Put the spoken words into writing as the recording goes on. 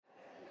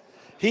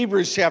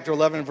Hebrews chapter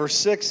 11, verse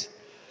 6.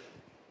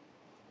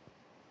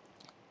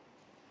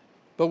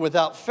 But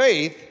without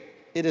faith,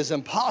 it is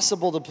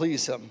impossible to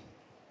please him.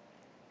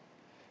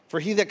 For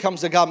he that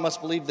comes to God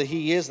must believe that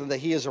he is, and that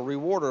he is a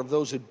rewarder of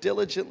those who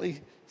diligently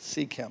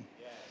seek him.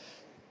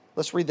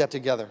 Let's read that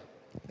together.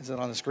 Is it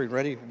on the screen?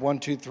 Ready? 1,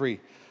 2, 3.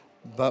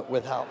 But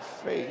without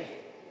faith,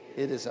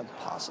 it is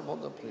impossible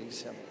to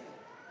please him.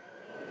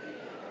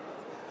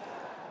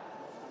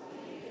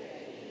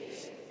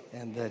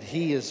 And that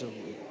he is a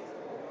rewarder.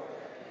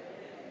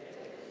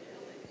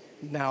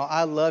 Now,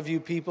 I love you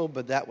people,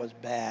 but that was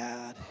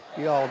bad.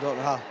 You all don't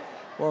know how.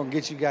 We're going to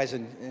get you guys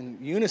in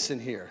unison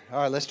here.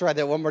 All right, let's try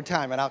that one more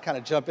time, and I'll kind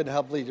of jump in to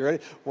help lead. You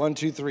ready? 1,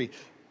 2, 3.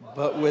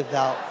 But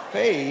without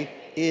faith,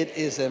 it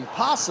is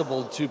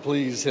impossible to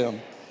please him.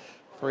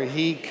 For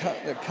he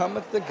that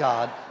cometh to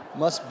God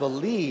must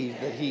believe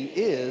that he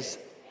is,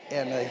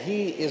 and that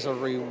he is a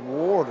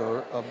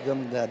rewarder of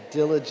them that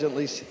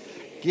diligently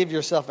give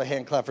yourself a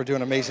hand clap for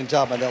doing an amazing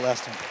job on that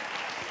last one.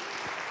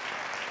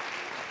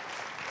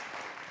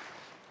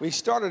 We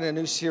started a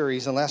new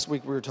series, and last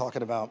week we were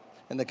talking about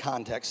in the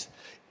context.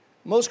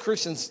 Most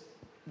Christians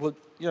would,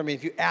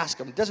 if you ask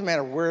them, it doesn't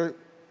matter where,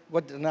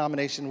 what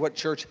denomination, what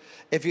church,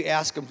 if you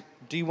ask them,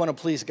 do you want to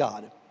please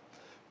God?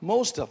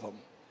 Most of them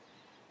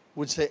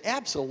would say,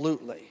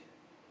 absolutely.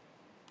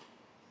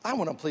 I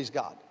want to please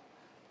God.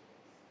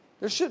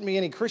 There shouldn't be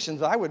any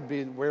Christians that I would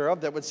be aware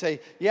of that would say,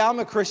 yeah, I'm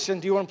a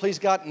Christian. Do you want to please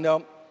God?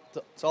 No,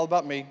 it's all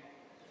about me.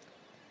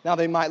 Now,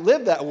 they might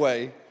live that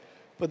way,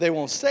 but they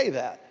won't say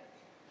that.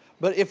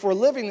 But if we're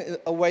living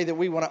a way that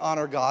we want to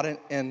honor God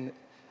and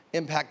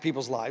impact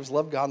people's lives,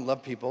 love God and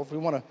love people, if we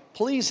want to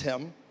please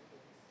him,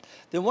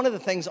 then one of the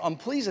things on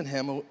pleasing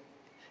him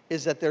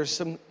is that there's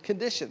some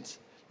conditions.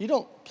 You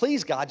don't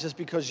please God just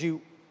because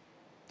you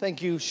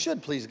think you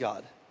should please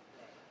God.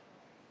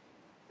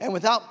 And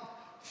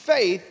without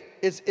faith,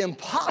 it's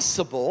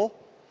impossible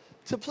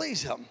to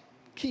please him.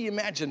 Can you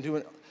imagine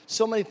doing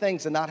so many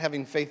things and not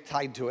having faith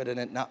tied to it and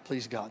it not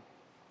please God?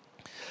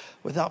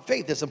 Without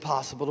faith, it's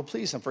impossible to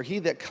please him. For he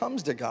that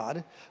comes to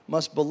God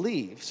must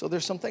believe. So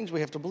there's some things we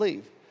have to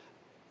believe.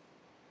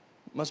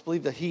 Must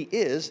believe that he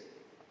is,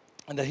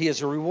 and that he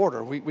is a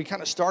rewarder. We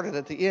kind of started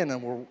at the end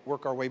and we'll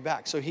work our way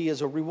back. So he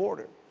is a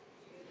rewarder.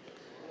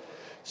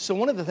 So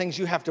one of the things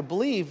you have to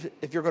believe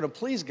if you're going to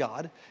please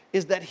God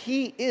is that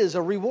he is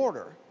a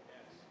rewarder.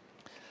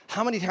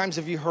 How many times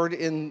have you heard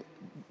in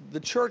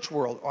the church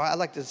world, or I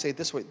like to say it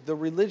this way, the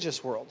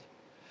religious world?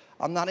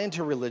 I'm not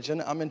into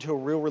religion. I'm into a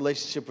real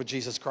relationship with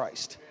Jesus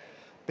Christ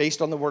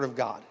based on the Word of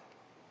God.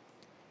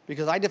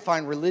 Because I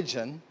define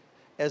religion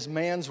as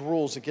man's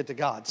rules to get to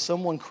God.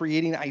 Someone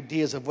creating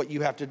ideas of what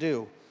you have to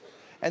do.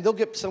 And they'll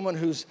get someone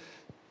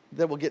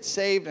that will get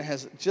saved and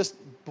has just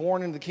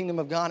born into the kingdom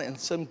of God, and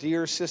some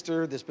dear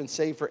sister that's been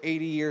saved for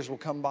 80 years will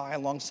come by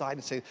alongside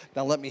and say,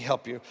 now let me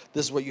help you.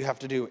 This is what you have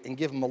to do. And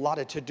give them a lot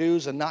of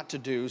to-dos and not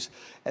to-dos.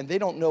 And they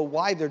don't know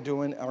why they're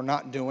doing or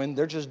not doing.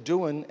 They're just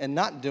doing and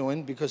not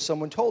doing because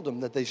someone told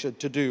them that they should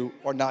to do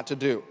or not to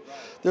do.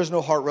 There's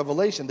no heart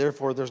revelation,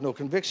 therefore there's no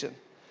conviction.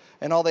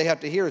 And all they have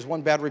to hear is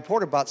one bad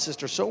report about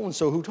sister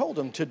so-and-so who told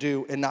them to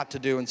do and not to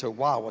do. And so,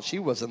 wow, well, she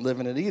wasn't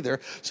living it either.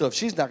 So if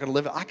she's not going to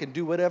live it, I can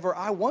do whatever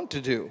I want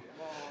to do.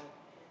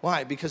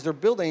 Why? Because they're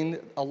building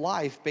a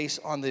life based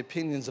on the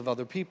opinions of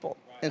other people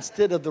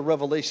instead of the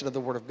revelation of the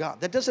Word of God.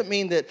 That doesn't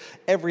mean that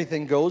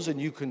everything goes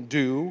and you can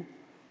do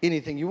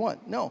anything you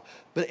want. No.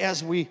 But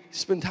as we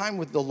spend time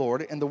with the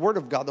Lord and the Word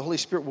of God, the Holy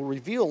Spirit will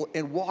reveal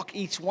and walk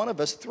each one of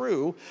us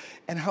through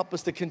and help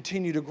us to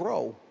continue to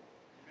grow.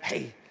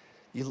 Hey,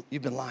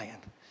 you've been lying.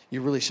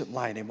 You really shouldn't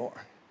lie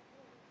anymore.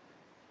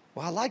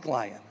 Well, I like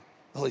lying.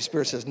 The Holy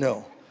Spirit says,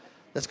 no,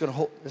 that's going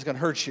to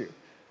hurt you.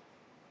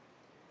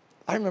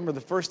 I remember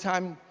the first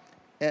time,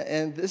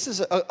 and this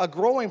is a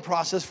growing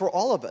process for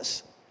all of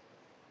us.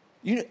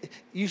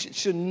 You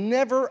should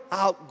never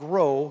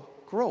outgrow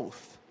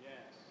growth. Yes.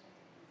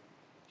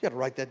 You got to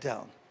write that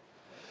down.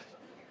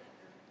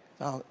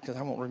 Because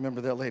I won't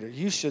remember that later.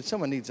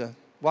 Someone needs to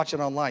watch it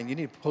online. You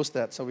need to post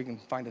that so we can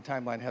find a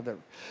timeline and have that.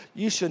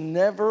 You should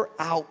never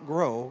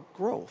outgrow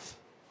growth.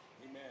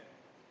 Amen.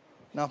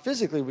 Now,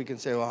 physically, we can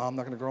say, well, I'm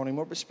not going to grow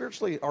anymore. But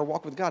spiritually, our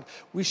walk with God,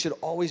 we should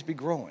always be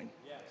growing.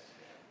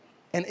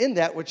 And in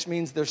that, which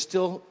means there's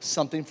still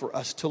something for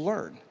us to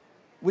learn,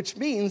 which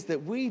means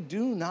that we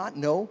do not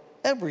know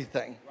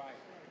everything. Right.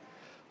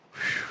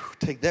 Whew,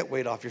 take that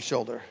weight off your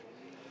shoulder.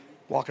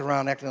 Walking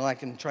around acting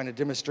like and trying to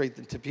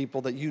demonstrate to people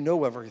that you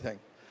know everything.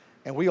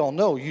 And we all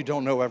know you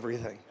don't know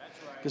everything.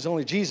 Because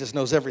only Jesus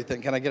knows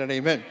everything. Can I get an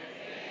amen?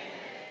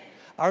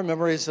 I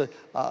remember as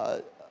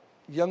a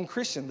young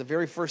Christian, the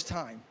very first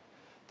time,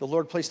 the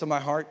Lord placed on my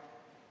heart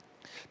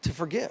to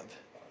forgive.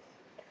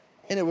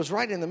 And it was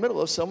right in the middle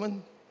of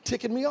someone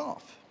ticking me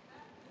off.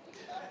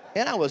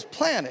 And I was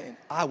planning,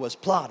 I was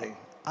plotting,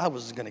 I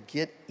was going to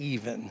get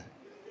even.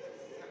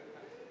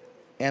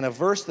 And a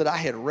verse that I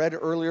had read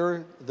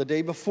earlier the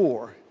day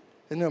before,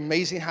 isn't it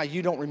amazing how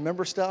you don't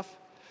remember stuff?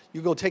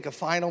 You go take a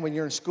final when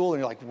you're in school and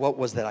you're like, what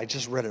was that? I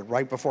just read it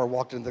right before I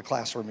walked into the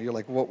classroom. And you're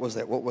like, what was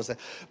that? What was that?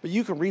 But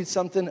you can read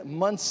something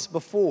months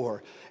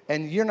before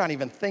and you're not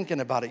even thinking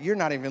about it. You're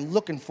not even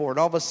looking for it.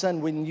 All of a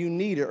sudden, when you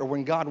need it or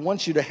when God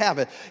wants you to have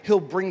it, he'll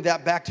bring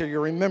that back to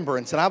your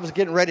remembrance. And I was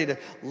getting ready to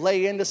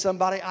lay into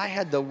somebody. I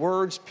had the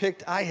words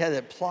picked. I had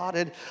it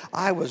plotted.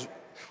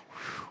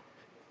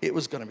 It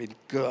was going to be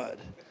good.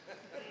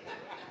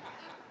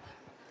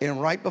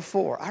 And right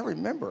before, I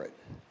remember it.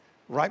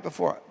 Right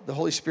before, the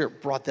Holy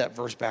Spirit brought that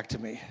verse back to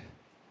me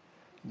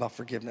about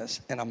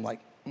forgiveness. And I'm like,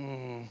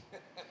 can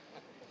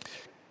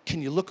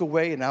you look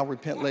away and I'll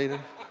repent later?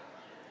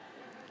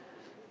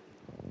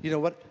 You know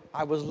what?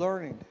 I was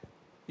learning.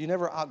 You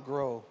never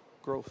outgrow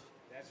growth.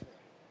 That's right.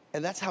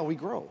 And that's how we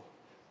grow,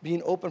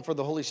 being open for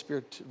the Holy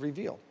Spirit to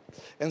reveal.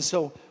 And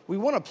so we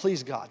want to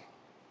please God.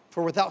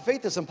 For without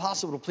faith, it's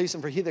impossible to please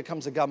him. For he that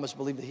comes to God must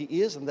believe that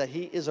he is and that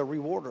he is a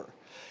rewarder.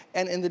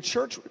 And in the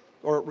church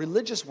or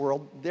religious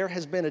world, there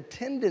has been a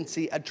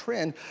tendency, a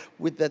trend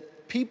with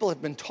that people have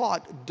been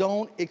taught,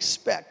 don't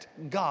expect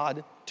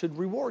God to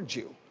reward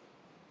you.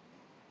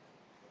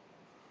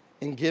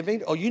 In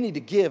giving, you need to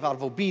give out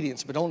of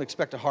obedience, but don't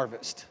expect a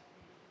harvest.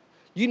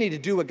 You need to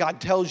do what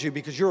God tells you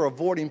because you're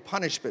avoiding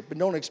punishment, but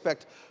don't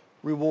expect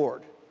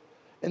reward.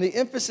 And the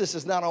emphasis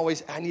is not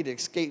always, I need to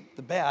escape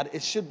the bad.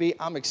 It should be,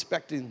 I'm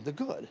expecting the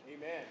good.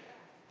 Amen.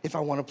 If I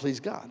want to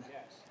please God.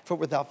 Yes. For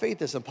without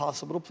faith, it's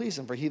impossible to please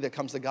him. For he that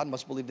comes to God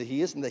must believe that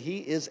he is and that he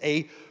is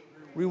a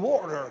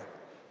rewarder.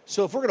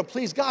 So if we're going to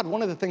please God,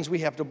 one of the things we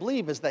have to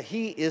believe is that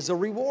he is a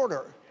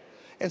rewarder.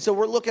 And so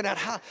we're looking at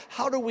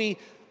how do we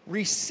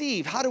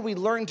receive, how do we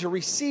learn to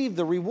receive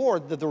the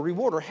reward that the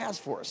rewarder has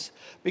for us?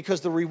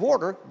 Because the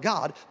rewarder,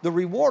 God, the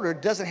rewarder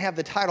doesn't have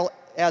the title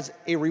as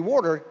a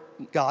rewarder,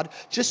 God,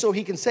 just so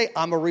he can say,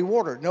 I'm a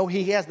rewarder. No,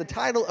 he has the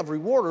title of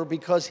rewarder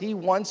because he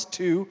wants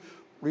to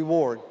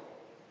reward.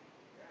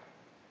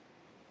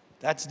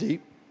 That's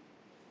deep.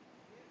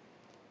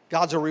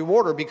 God's a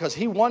rewarder because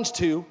he wants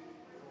to.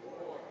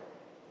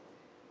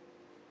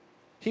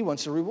 He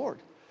wants to reward.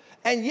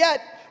 And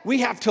yet, we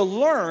have to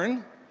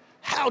learn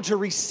how to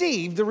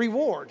receive the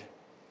reward.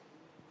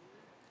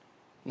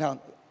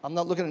 Now, I'm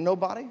not looking at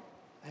nobody.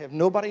 I have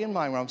nobody in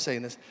mind when I'm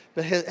saying this.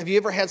 But have you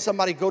ever had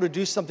somebody go to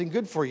do something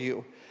good for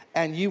you,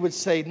 and you would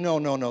say,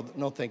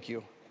 no, thank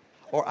you.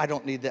 Or I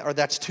don't need that, or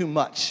that's too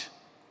much.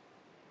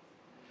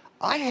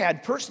 I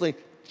had personally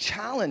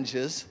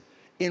challenges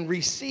in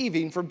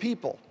receiving from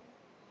people.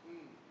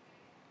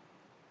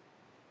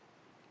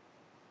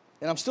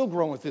 And I'm still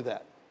growing through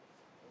that.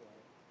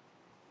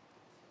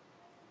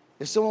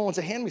 If someone wants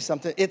to hand me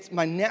something, it's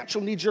my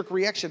natural knee-jerk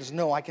reaction is,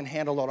 no, I can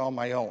handle it on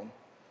my own.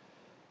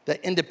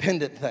 That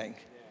independent thing.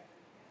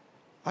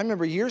 I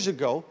remember years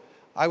ago,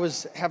 I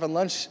was having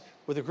lunch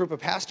with a group of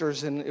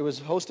pastors, and it was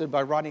hosted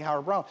by Rodney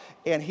Howard-Browne,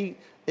 and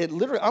it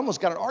literally I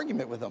almost got an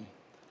argument with him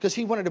because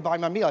he wanted to buy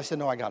my meal. I said,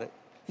 no, I got it.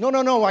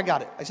 No, I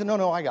got it. I said,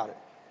 no, I got it.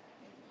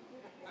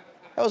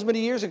 That was many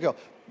years ago.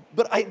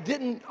 But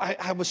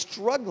I was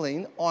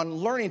struggling on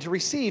learning to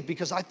receive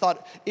because I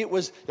thought it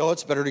was,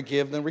 it's better to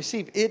give than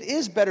receive. It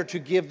is better to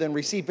give than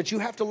receive, but you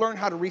have to learn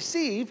how to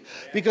receive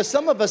because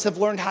some of us have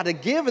learned how to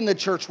give in the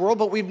church world,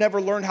 but we've never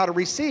learned how to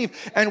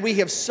receive. And we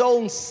have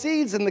sown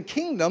seeds in the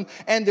kingdom,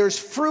 and there's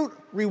fruit,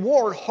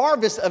 reward,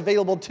 harvest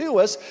available to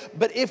us.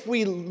 But if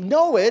we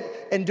know it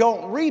and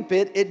don't reap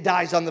it, it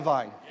dies on the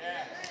vine.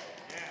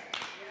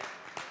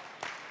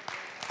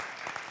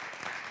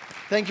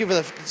 Thank you for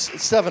the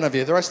 7 of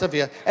you, the rest of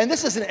you. And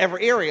this is in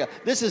every area.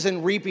 This is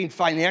in reaping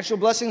financial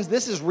blessings.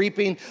 This is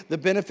reaping the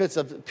benefits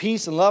of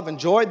peace and love and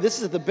joy.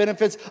 This is the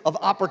benefits of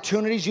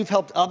opportunities. You've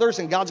helped others,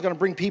 and God's going to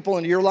bring people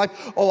into your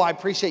life. Oh, I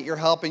appreciate your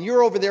help. And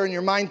you're over there in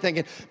your mind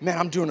thinking, man,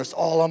 I'm doing this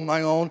all on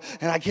my own,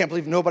 and I can't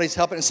believe nobody's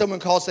helping. And someone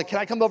calls and says, can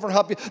I come over and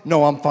help you?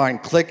 No, I'm fine.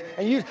 Click.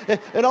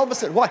 And all of a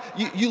sudden, why?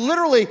 You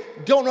literally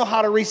don't know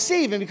how to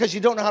receive. And because you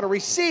don't know how to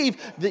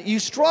receive, that you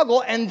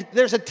struggle. And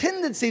there's a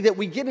tendency that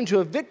we get into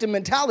a victim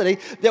mentality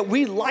that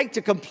we like to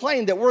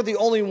complain that we're the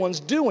only ones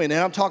doing, and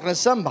I'm talking to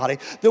somebody,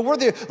 that we're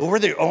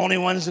the only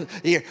ones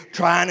here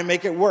trying to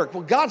make it work.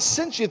 Well, God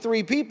sent you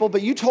 3 people,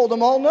 but you told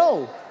them all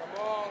no.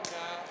 Come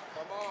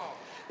on.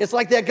 It's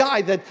like that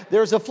guy that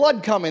there's a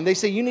flood coming. They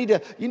say, you need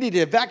to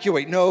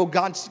evacuate. No,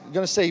 God's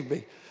going to save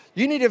me.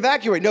 You need to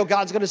evacuate. No,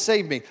 God's going to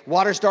save me.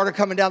 Water started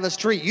coming down the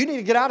street. You need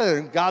to get out of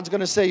there. God's going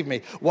to save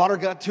me. Water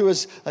got to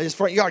his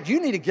front yard. You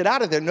need to get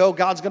out of there. No,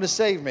 God's going to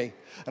save me.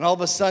 And all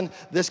of a sudden,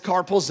 this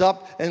car pulls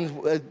up,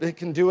 and it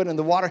can do it in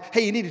the water.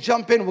 Hey, you need to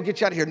jump in. We'll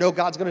get you out of here. No,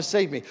 God's going to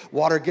save me.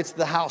 Water gets to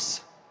the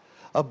house.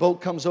 A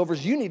boat comes over.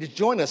 You need to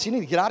join us. You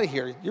need to get out of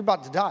here. You're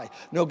about to die.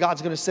 No,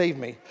 God's going to save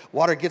me.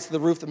 Water gets to the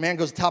roof. The man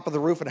goes to the top of the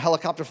roof, and a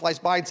helicopter flies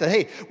by and says,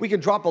 hey, we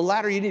can drop a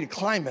ladder. You need to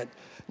climb it.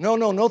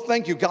 No,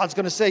 thank you. God's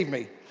going to save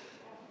me.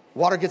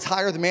 Water gets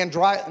higher. The man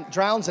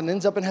drowns and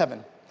ends up in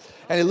heaven.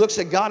 And he looks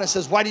at God and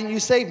says, why didn't you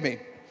save me?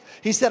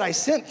 He said, I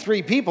sent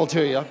 3 people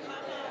to you.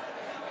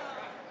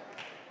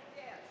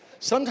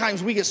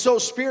 Sometimes we get so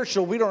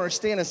spiritual, we don't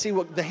understand and see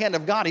what the hand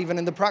of God even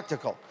in the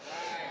practical.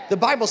 The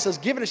Bible says,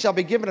 given it shall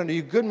be given unto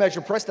you, good measure,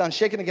 pressed down,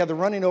 shaken together,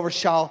 running over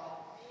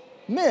shall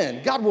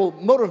men. God will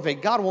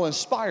motivate, God will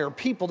inspire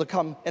people to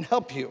come and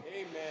help you.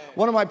 Amen.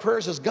 One of my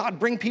prayers is, God,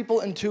 bring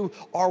people into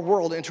our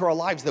world, into our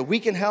lives that we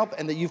can help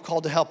and that you've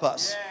called to help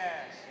us.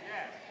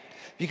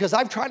 Because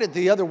I've tried it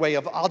the other way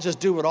of I'll just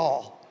do it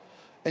all.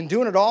 And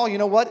doing it all, you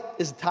know what,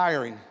 is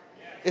tiring.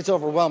 It's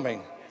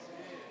overwhelming.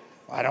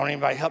 I don't need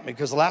anybody help me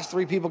because the last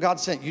 3 people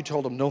God sent, you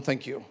told them, no,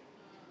 thank you.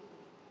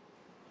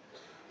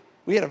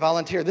 We had a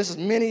volunteer, this is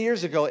many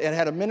years ago, and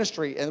had a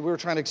ministry, and we were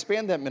trying to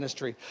expand that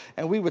ministry.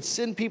 And we would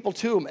send people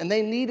to them, and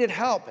they needed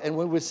help. And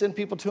when we would send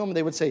people to them,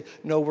 they would say,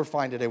 no, we're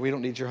fine today. We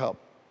don't need your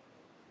help.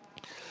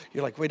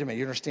 You're like, wait a minute,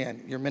 you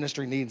understand, your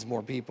ministry needs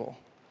more people.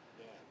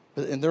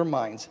 But in their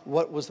minds,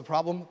 what was the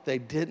problem? They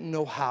didn't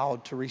know how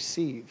to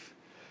receive.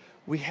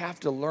 We have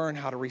to learn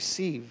how to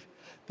receive.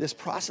 This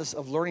process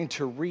of learning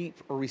to reap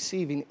or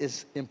receiving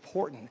is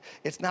important.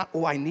 It's not,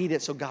 oh, I need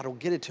it, so God will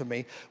get it to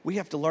me. We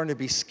have to learn to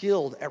be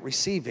skilled at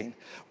receiving.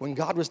 When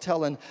God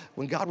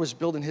was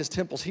building his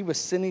temples, he was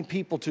sending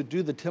people to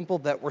do the temple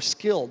that were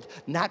skilled,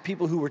 not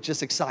people who were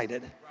just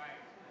excited.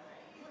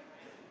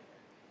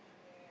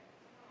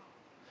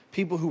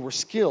 People who were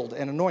skilled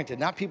and anointed,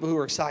 not people who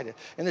were excited.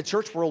 In the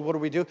church world, what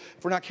do?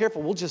 If we're not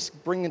careful, we'll just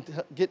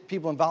get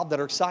people involved that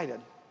are excited.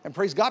 And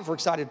praise God for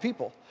excited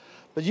people.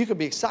 But you could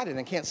be excited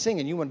and can't sing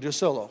and you want to do a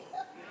solo.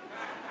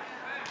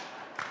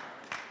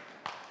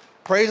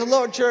 Praise the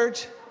Lord,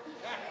 church.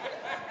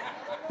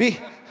 Be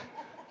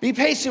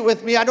patient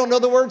with me. I don't know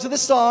the words of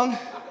this song,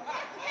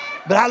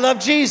 but I love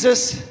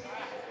Jesus.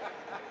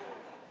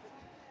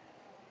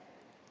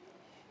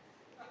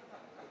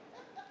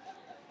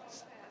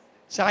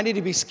 So I need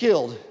to be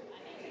skilled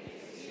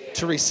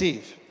to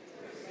receive.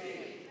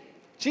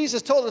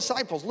 Jesus told the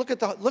disciples, look at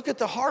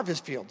the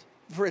harvest field,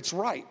 for it's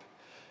ripe.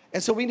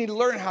 And so we need to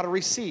learn how to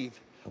receive.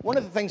 One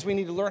of the things we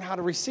need to learn how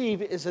to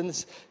receive is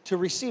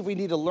we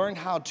need to learn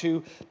how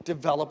to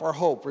develop our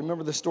hope.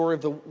 Remember the story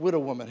of the widow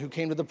woman who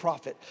came to the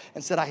prophet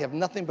and said, I have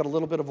nothing but a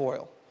little bit of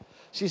oil.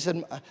 She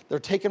said, they're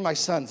taking my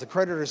sons. The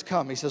creditors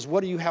come. He says,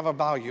 what do you have of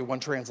value? One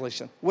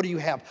translation. What do you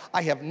have?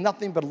 I have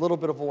nothing but a little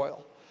bit of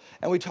oil.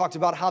 And we talked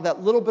about how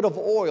that little bit of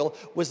oil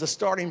was the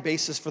starting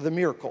basis for the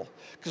miracle.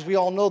 Because we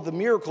all know the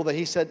miracle that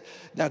he said,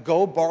 now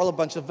go borrow a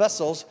bunch of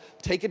vessels,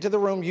 take it to the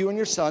room, you and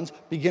your sons,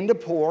 begin to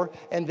pour.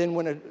 And then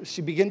when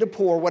she began to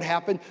pour, what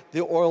happened?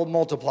 The oil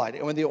multiplied.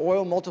 And when the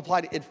oil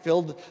multiplied, it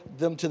filled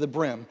them to the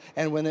brim.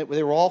 And when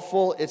they were all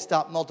full, it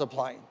stopped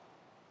multiplying.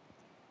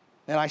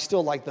 And I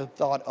still like the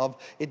thought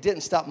of it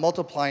didn't stop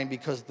multiplying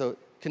because the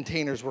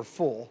containers were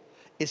full.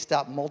 It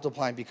stopped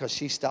multiplying because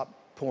she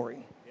stopped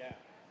pouring.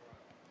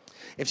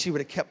 If she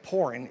would have kept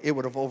pouring, it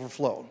would have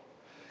overflowed.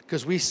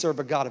 Because we serve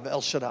a God of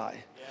El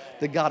Shaddai,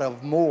 the God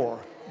of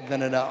more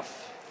than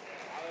enough.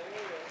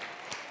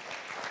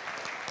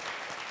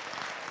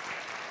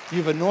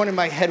 You've anointed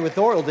my head with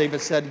oil, David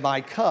said,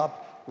 my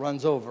cup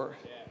runs over.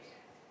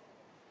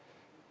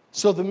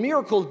 So the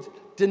miracle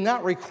did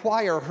not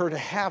require her to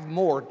have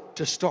more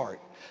to start.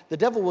 The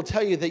devil will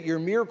tell you that your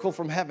miracle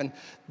from heaven,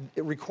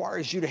 it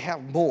requires you to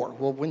have more.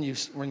 Well, when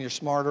you're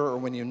smarter or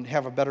when you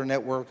have a better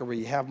network or when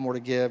you have more to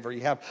give or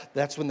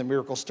that's when the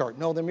miracles start.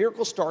 No, the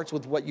miracle starts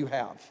with what you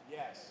have.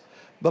 Yes.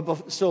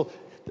 So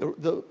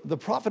the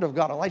prophet of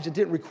God, Elijah,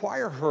 didn't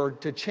require her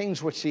to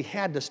change what she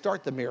had to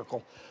start the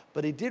miracle,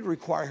 but he did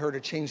require her to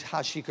change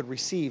how she could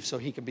receive so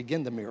he could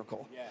begin the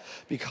miracle. Yes.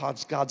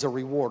 Because God's a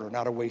rewarder,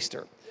 not a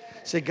waster.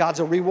 Yes. Say, God's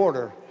a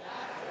rewarder,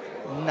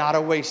 not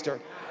a waster.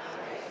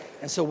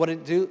 And so what did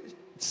it do?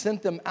 It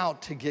sent them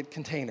out to get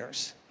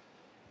containers.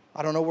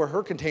 I don't know where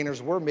her containers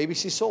were. Maybe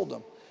she sold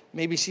them.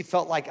 Maybe she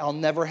felt like, I'll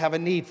never have a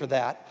need for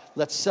that.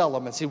 Let's sell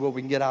them and see what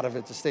we can get out of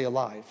it to stay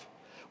alive.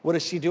 What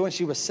is she doing?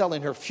 She was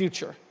selling her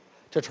future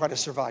to try to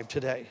survive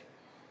today.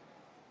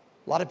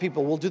 A lot of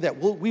people will do that.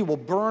 We will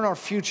burn our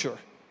future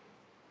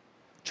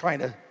trying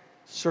to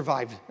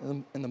survive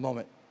in the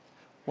moment.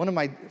 One of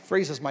my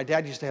phrases, my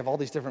dad used to have all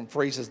these different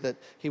phrases that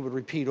he would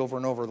repeat over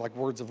and over, like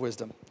words of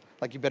wisdom.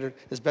 Like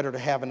it's better to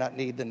have and not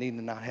need than need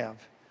and not have.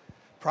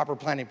 Proper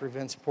planning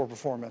prevents poor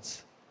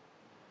performance.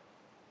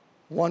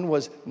 One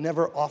was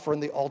never offer on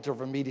the altar of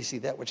immediacy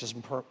that which is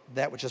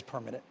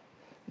permanent.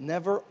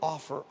 Never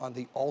offer on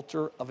the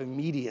altar of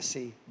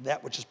immediacy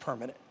that which is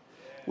permanent.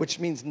 Which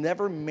means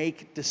never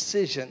make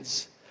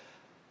decisions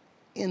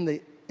in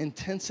the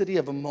intensity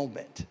of a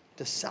moment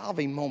to solve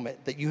a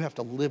moment that you have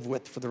to live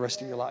with for the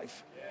rest of your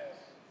life.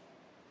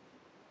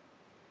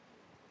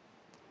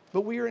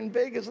 But we were in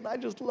Vegas and I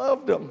just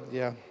loved him.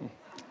 Yeah.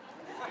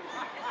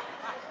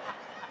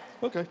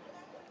 Okay.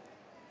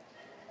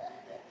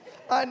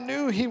 I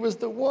knew he was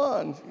the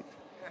one.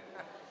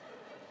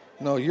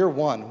 No, you're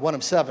one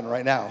of 7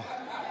 right now.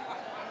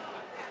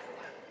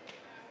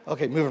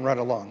 Okay, moving right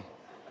along.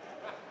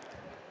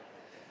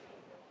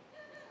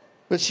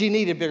 But she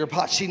needed bigger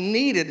pots. She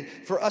needed,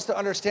 for us to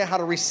understand how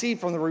to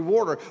receive from the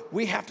rewarder,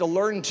 we have to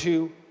learn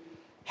to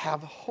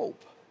have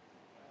hope.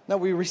 Now,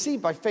 we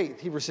receive by faith,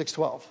 Hebrews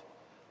 6:12.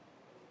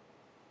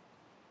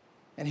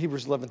 And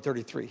Hebrews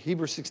 11:33.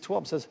 Hebrews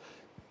 6:12 says,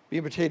 Be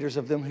imitators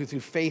of them who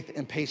through faith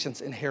and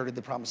patience inherited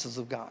the promises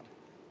of God.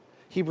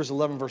 Hebrews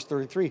 11, verse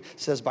 33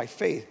 says, by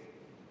faith,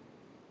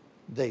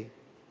 they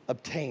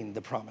obtained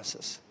the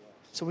promises.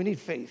 So we need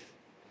faith.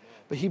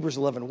 But Hebrews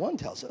 11:1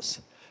 tells us,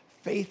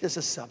 faith is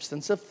a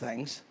substance of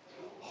things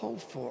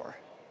hoped for.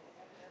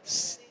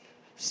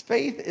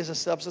 Faith is a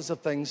substance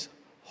of things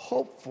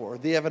hoped for,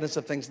 the evidence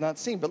of things not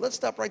seen. But let's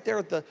stop right there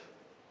at the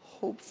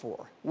hope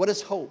for. What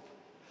is hope?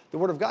 The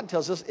Word of God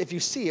tells us, if you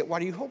see it, why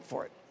do you hope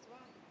for it?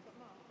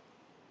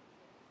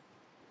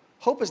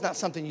 Hope is not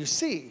something you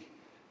see.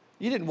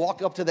 You didn't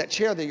walk up to that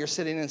chair that you're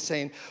sitting in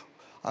saying,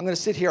 I'm going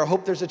to sit here, I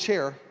hope there's a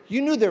chair.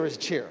 You knew there was a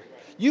chair.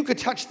 You could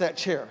touch that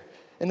chair.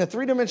 In the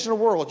three-dimensional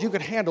world, you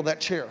could handle that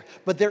chair.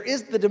 But there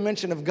is the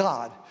dimension of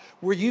God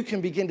where you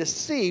can begin to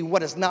see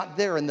what is not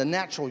there in the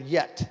natural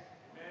yet.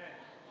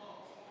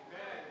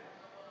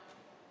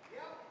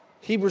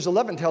 Hebrews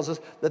 11 tells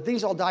us that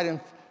these all died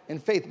in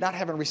faith, not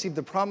having received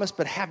the promise,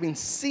 but having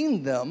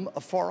seen them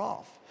afar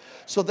off.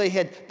 So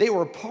they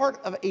were part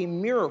of a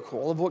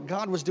miracle of what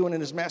God was doing in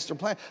his master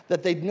plan,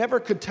 that they never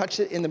could touch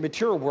it in the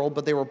material world,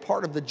 but they were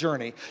part of the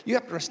journey. You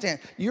have to understand,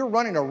 you're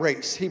running a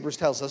race. Hebrews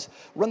tells us,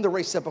 run the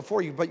race set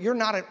before you, but you're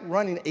not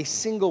running a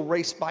single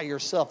race by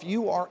yourself.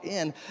 You are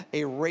in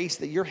a race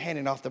that you're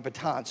handing off the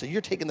baton. So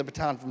you're taking the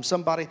baton from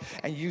somebody,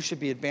 and you should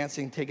be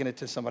advancing, taking it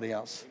to somebody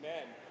else.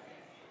 Amen.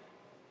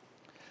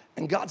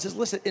 And God says,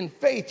 listen, in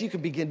faith, you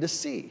can begin to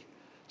see.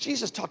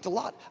 Jesus talked a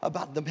lot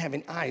about them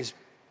having eyes,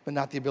 but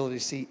not the ability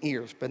to see,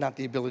 ears, but not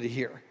the ability to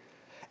hear.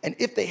 And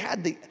if they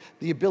had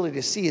the ability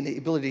to see and the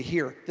ability to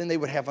hear, then they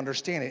would have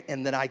understanding,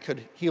 and then I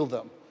could heal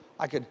them.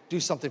 I could do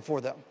something for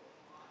them.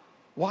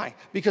 Why?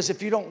 Because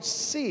if you don't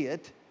see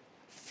it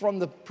from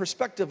the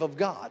perspective of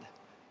God,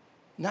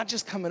 not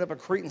just coming up and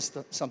creating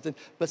something,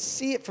 but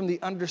see it from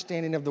the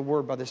understanding of the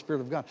Word by the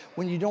Spirit of God.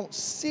 When you don't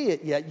see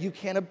it yet, you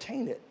can't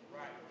obtain it.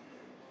 Right.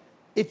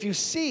 If you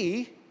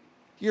see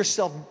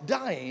yourself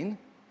dying,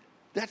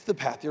 that's the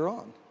path you're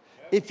on.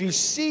 If you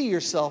see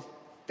yourself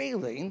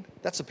failing,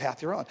 that's the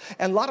path you're on.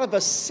 And a lot of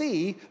us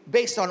see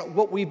based on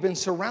what we've been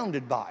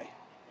surrounded by.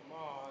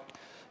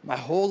 My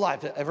whole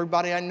life,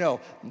 everybody I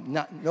know,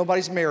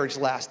 nobody's marriage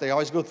lasts. They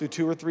always go through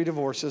 2 or 3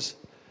 divorces.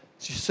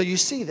 So you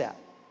see that.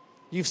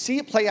 You see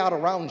it play out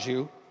around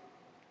you.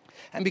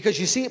 And because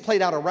you see it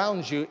played out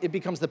around you, it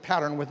becomes the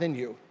pattern within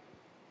you.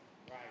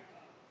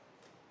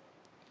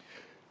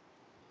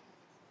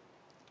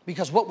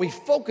 Because what we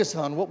focus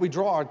on, what we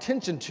draw our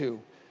attention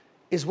to,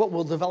 is what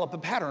we'll develop a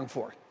pattern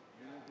for.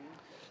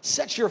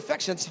 Set your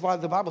affection, that's why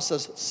the Bible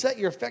says, set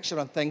your affection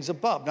on things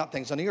above, not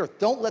things on the earth.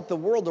 Don't let the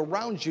world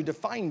around you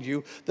define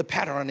you, the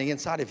pattern on the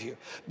inside of you.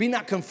 Be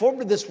not conformed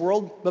to this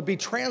world, but be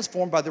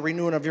transformed by the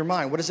renewing of your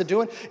mind. What is it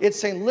doing? It's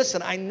saying,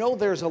 listen, I know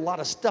there's a lot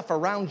of stuff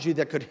around you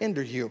that could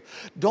hinder you.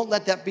 Don't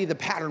let that be the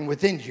pattern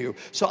within you.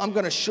 So I'm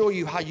going to show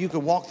you how you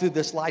can walk through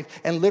this life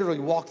and literally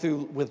walk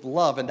through with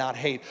love and not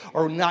hate,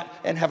 or not,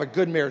 and have a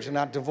good marriage and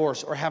not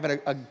divorce, or having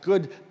a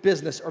good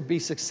business, or be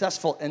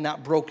successful and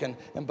not broken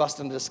and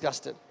busted and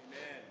disgusted.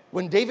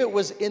 When David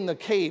was in the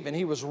cave and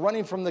he was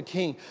running from the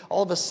king,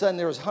 all of a sudden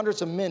there was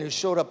hundreds of men who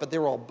showed up, but they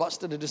were all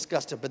busted and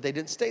disgusted, but they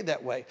didn't stay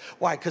that way.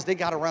 Why? Because they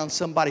got around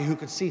somebody who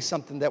could see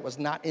something that was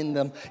not in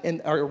them,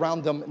 or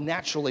around them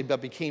naturally,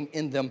 but became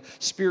in them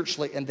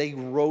spiritually, and they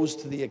rose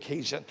to the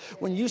occasion.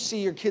 When you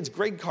see your kids'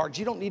 grade cards,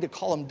 you don't need to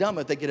call them dumb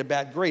if they get a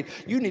bad grade.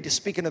 You need to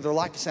speak into their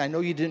life and say, I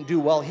know you didn't do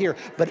well here,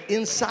 but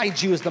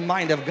inside you is the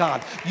mind of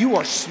God. You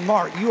are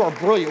smart. You are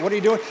brilliant. What are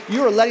you doing?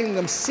 You are letting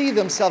them see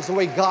themselves the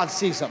way God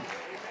sees them.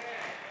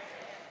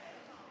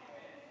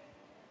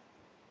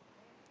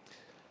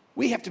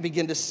 We have to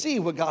begin to see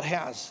what God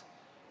has.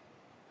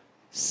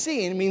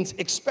 Seeing means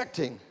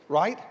expecting,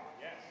 right?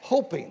 Yes.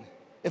 Hoping.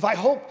 If I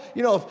hope,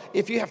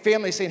 if you have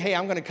family saying, hey,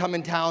 I'm going to come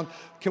in town,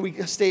 can we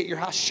stay at your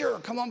house? Sure,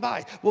 come on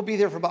by. We'll be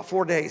there for about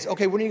 4 days.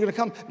 Okay, when are you going to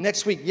come?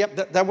 Next week.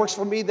 Yep, that works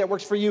for me. That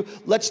works for you.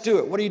 Let's do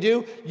it. What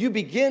do? You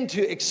begin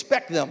to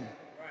expect them.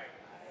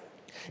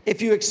 Right.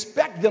 If you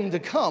expect them to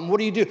come, what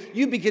do?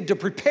 You begin to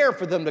prepare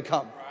for them to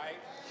come.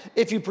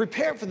 If you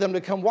prepare for them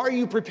to come, why are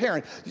you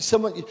preparing?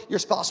 Your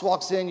spouse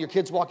walks in, your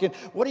kids walk in.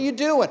 What are you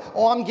doing?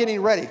 Oh, I'm getting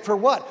ready. For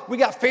what? We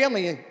got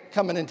family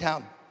coming in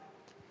town.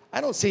 I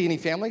don't see any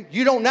family.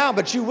 You don't now,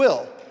 but you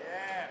will.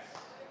 Yes.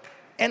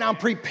 And I'm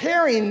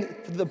preparing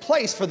the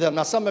place for them.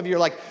 Now, some of you are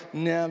like,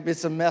 no,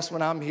 it's a mess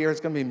when I'm here. It's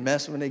going to be a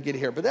mess when they get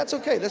here. But that's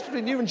okay. That's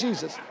between you and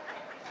Jesus.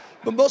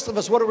 But most of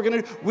us, what are we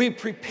going to do? We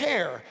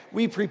prepare.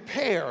 We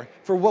prepare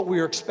for what we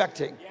are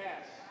expecting. Yes.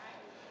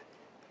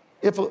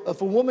 If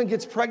a woman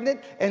gets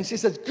pregnant and she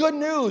says, good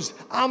news,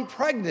 I'm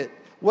pregnant.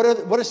 What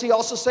does she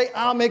also say?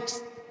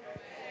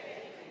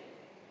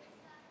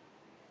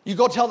 You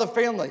go tell the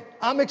family,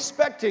 I'm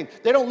expecting.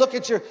 They don't look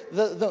at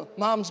the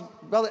mom's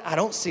belly. I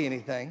don't see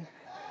anything.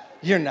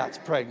 You're not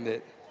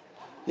pregnant.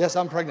 Yes,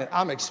 I'm pregnant.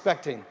 I'm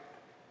expecting.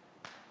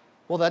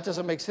 Well, that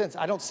doesn't make sense.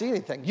 I don't see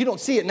anything. You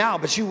don't see it now,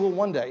 but you will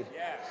one day.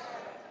 Yes.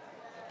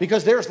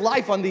 Because there's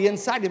life on the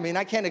inside of me, and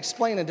I can't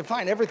explain and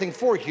define everything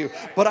for you,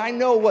 but I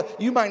know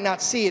what, you might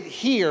not see it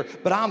here,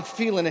 but I'm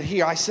feeling it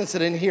here. I sense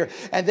it in here.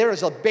 And there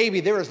is a baby,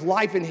 there is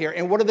life in here.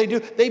 And what do?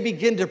 They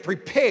begin to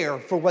prepare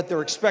for what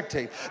they're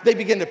expecting. They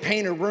begin to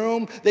paint a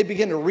room. They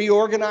begin to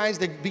reorganize.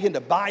 They begin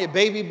to buy a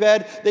baby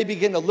bed. They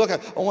begin to look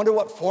at, I wonder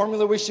what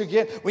formula we should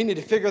get. We need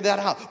to figure that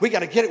out. We got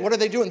to get it. What are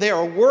they doing? They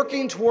are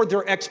working toward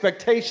their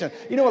expectation.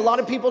 You know what a lot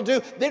of people do?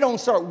 They don't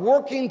start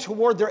working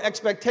toward their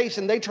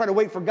expectation. They try to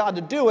wait for God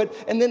to do it,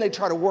 and then they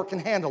try to work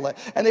and handle it.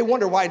 And they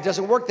wonder why it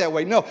doesn't work that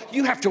way. No,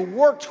 you have to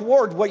work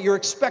toward what you're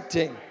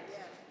expecting.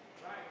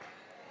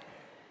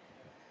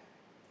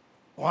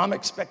 Well, I'm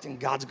expecting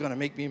God's going to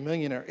make me a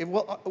millionaire.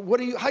 Well,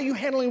 how are you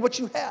handling what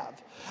you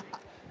have?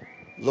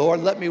 Lord,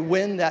 let me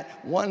win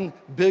that $1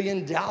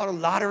 billion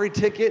lottery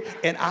ticket,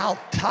 and I'll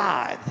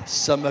tithe.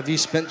 Some of you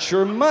spent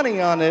your money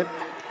on it.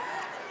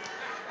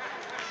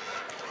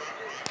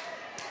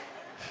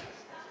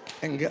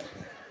 And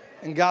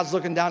God's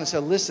looking down and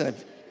said, listen,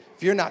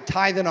 if you're not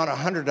tithing on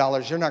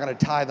 $100, you're not going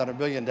to tithe on $1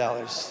 billion.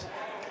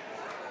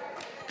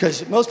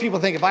 Because most people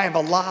think if I have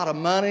a lot of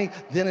money,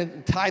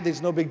 then tithe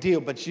is no big deal.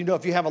 But you know,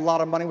 if you have a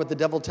lot of money, what the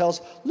devil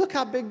tells, look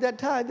how big that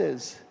tithe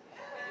is.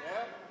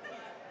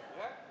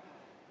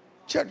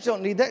 Church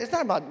don't need that. It's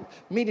not about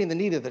meeting the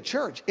need of the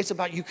church. It's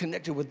about you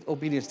connected with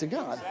obedience to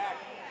God.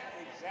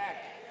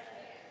 Exactly.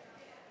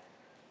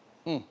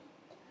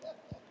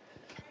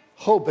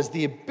 Hope is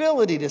the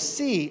ability to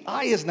see.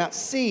 Eye has not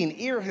seen,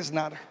 ear has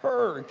not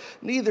heard,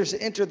 neither has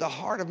entered the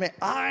heart of man.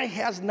 Eye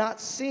has not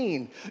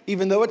seen,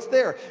 even though it's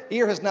there.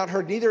 Ear has not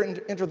heard, neither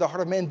entered the heart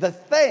of man.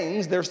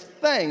 There's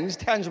things,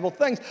 tangible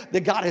things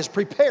that God has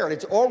prepared.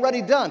 It's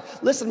already done.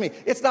 Listen to me.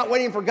 It's not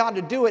waiting for God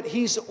to do it.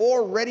 He's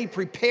already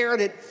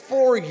prepared it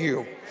for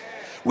you.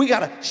 We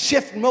got to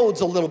shift modes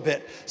a little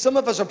bit. Some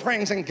of us are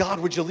praying, saying, God,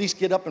 would you at least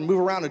get up and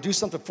move around and do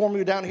something for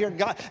me down here?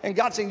 And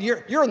God's saying,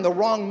 you're in the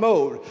wrong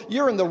mode.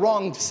 You're in the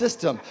wrong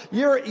system.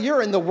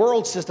 You're in the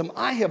world system.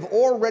 I have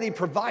already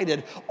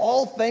provided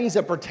all things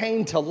that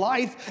pertain to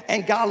life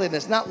and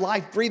godliness, not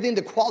life breathing,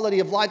 the quality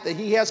of life that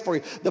he has for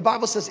you. The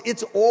Bible says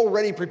it's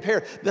already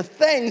prepared. The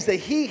things that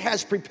he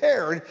has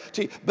prepared,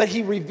 but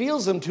he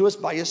reveals them to us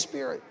by his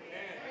Spirit.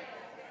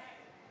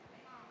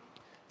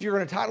 If you're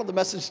going to title the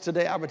message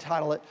today, I would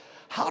title it,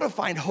 How to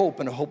Find Hope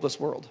in a Hopeless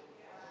World.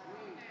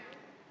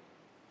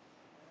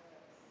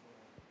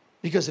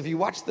 Because if you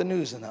watch the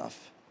news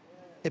enough,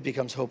 it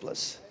becomes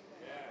hopeless.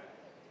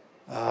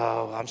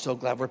 Oh, I'm so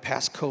glad we're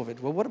past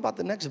COVID. Well, what about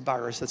the next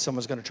virus that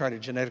someone's going to try to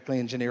genetically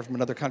engineer from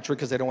another country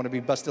because they don't want to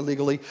be busted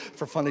legally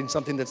for funding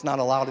something that's not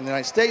allowed in the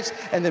United States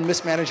and then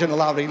mismanage and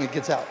allow it and it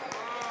gets out?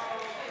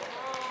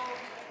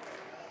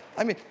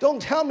 I mean,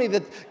 don't tell me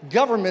that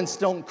governments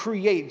don't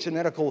create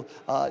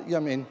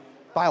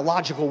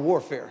biological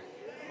warfare.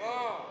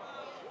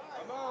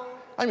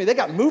 I mean, they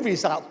got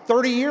movies out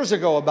 30 years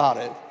ago about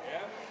it.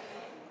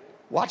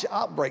 Watch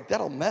Outbreak.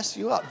 That'll mess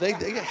you up. They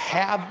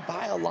have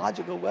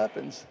biological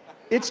weapons.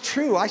 It's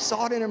true. I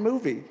saw it in a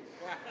movie.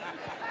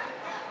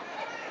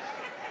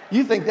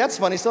 You think that's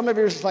funny. Some of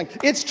you are just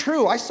like, it's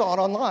true. I saw it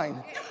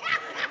online.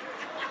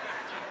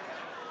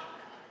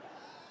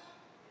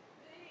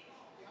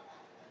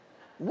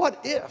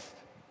 What if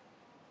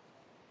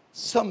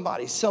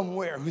somebody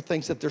somewhere who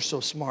thinks that they're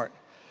so smart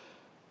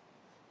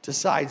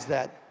decides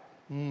that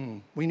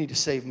we need to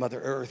save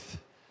Mother Earth.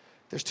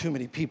 There's too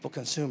many people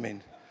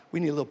consuming. We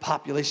need a little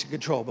population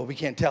control, but we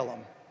can't tell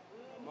them.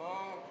 Come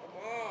on.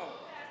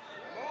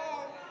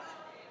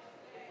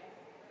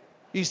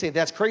 You say,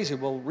 that's crazy.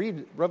 Well,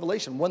 read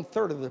Revelation.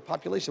 1/3 of the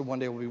population one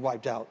day will be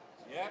wiped out.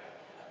 Yep.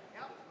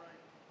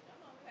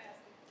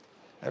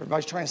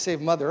 Everybody's trying to save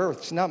Mother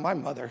Earth. She's not my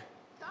mother.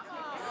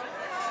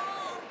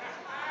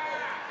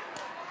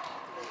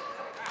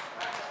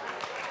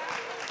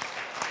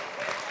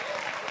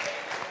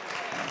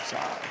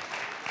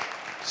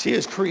 She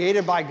is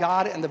created by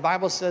God, and the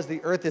Bible says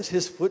the earth is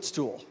his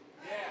footstool.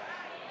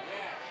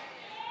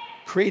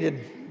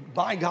 Created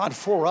by God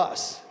for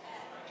us.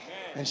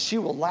 And she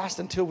will last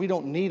until we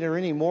don't need her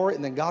anymore,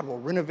 and then God will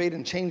renovate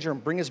and change her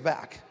and bring us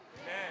back.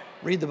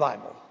 Read the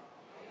Bible.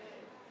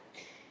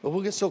 But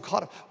we'll get so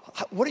caught up.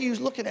 What are you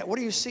looking at? What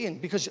are you seeing?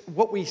 Because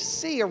what we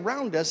see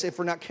around us, if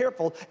we're not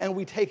careful, and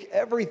we take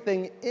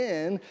everything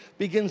in,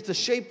 begins to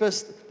shape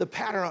us, the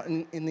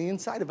pattern in the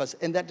inside of us,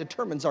 and that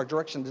determines our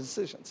direction and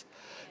decisions.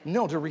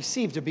 No, to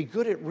receive, to be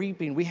good at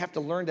reaping, we have to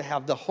learn to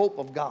have the hope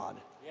of God.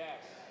 Yes.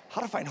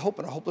 How to find hope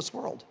in a hopeless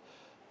world.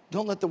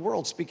 Don't let the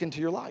world speak into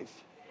your life.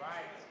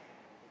 Right.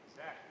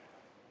 Exactly.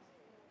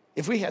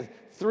 If we had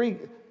 3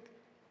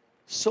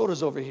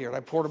 sodas over here and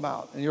I poured them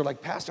out, and you're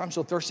like, Pastor, I'm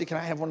so thirsty, can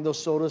I have one of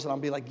those sodas? And I'll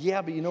be like,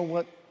 yeah, but you know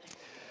what?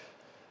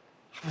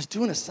 I was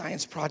doing a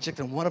science project,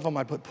 and one of them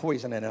I put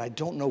poison in, and I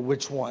don't know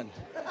which one.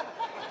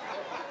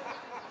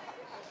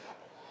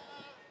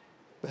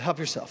 But help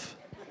yourself.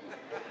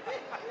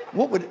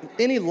 What would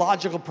any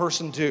logical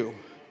person do?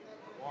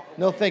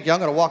 No, thank you. I'm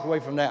going to walk away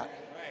from that.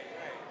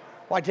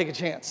 Why take a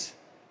chance?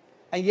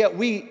 And yet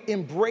we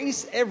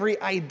embrace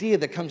every idea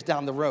that comes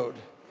down the road.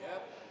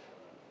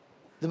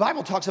 The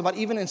Bible talks about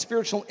even in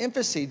spiritual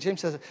infancy,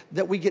 James says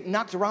that we get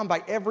knocked around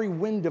by every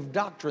wind of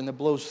doctrine that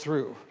blows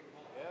through.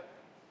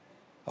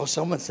 Oh,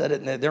 someone said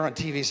it, and they're on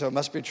TV, so it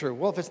must be true.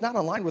 Well, if it's not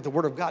in line with the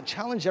Word of God,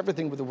 challenge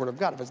everything with the Word of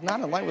God. If it's not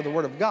in line with the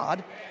Word of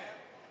God,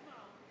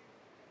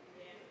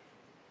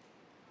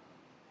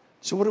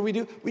 so what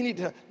do? We need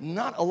to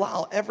not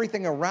allow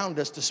everything around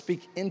us to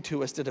speak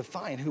into us to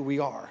define who we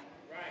are.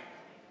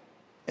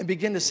 And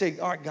begin to say,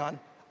 all right, God,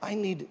 I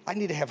need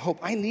to have hope.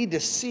 I need to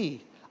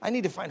see. I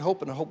need to find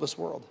hope in a hopeless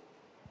world.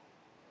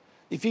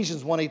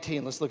 Ephesians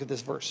 1:18, let's look at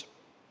this verse.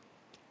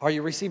 Are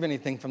you receiving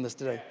anything from this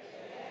today?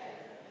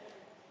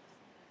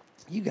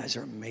 You guys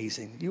are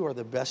amazing. You are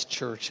the best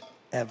church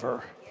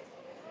ever.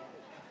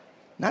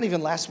 Not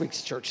even last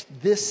week's church,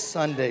 this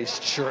Sunday's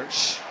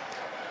church.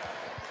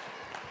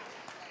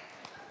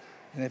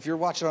 And if you're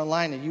watching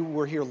online and you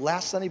were here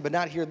last Sunday but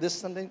not here this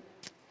Sunday,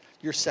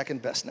 you're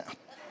second best now.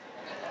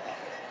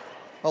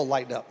 Oh,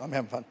 lighten up. I'm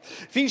having fun.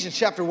 Ephesians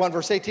chapter 1,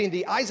 verse 18.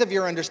 The eyes of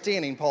your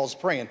understanding, Paul's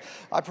praying.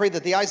 I pray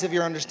that the eyes of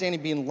your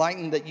understanding be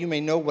enlightened, that you may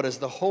know what is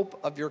the hope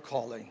of your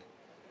calling.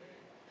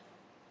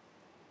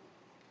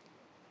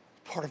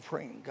 Part of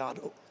praying, God,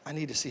 I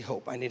need to see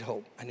hope. I need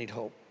hope. I need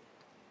hope.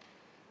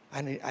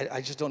 I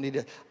just don't need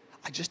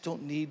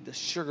the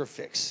sugar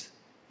fix.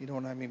 You know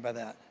what I mean by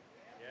that?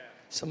 Yeah.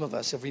 Some of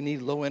us, if we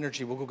need low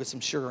energy, we'll go get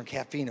some sugar and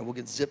caffeine and we'll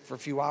get zipped for a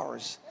few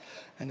hours.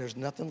 And there's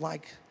nothing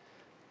like,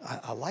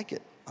 I like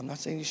it. I'm not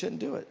saying you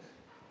shouldn't do it.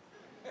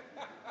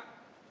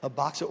 A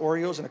box of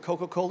Oreos and a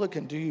Coca-Cola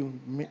can do you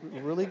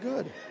really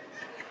good.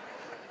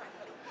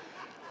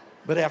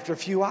 But after a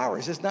few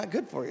hours, it's not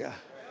good for you.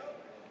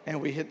 And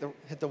we hit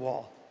the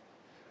wall.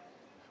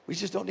 We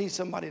just don't need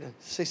somebody to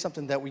say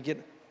something that we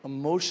get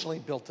emotionally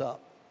built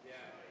up.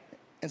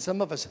 And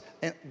some of us,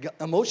 and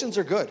emotions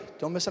are good.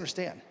 Don't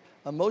misunderstand.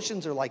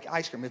 Emotions are like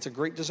ice cream. It's a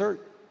great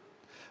dessert,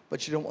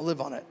 but you don't want to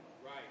live on it.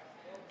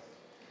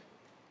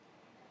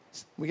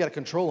 We got to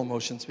control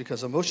emotions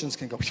because emotions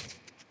can go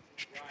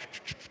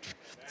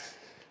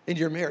in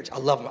your marriage. I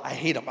love him. I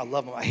hate him. I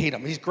love him. I hate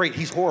him. He's great.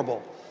 He's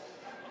horrible.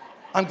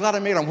 I'm glad I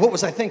made him. What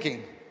was I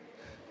thinking?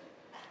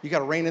 You got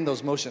to rein in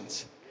those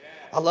emotions.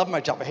 I love my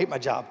job. I hate my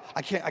job.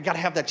 I got to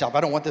have that job. I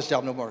don't want this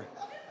job no more.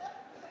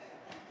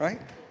 Right?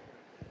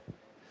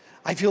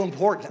 I feel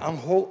important. I'm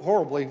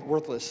horribly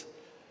worthless.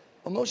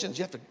 Emotions,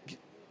 you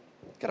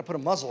got to put a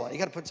muzzle on it. You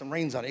got to put some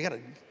reins on it. You got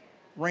to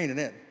rein it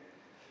in.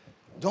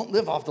 Don't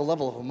live off the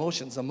level of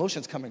emotions.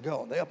 Emotions come and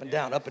go. They up and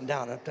down, up and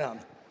down, up and down.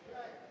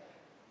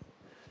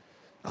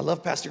 I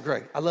love Pastor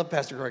Greg. I love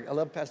Pastor Greg. I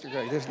love Pastor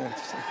Greg. There's no.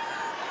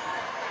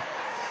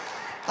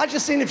 I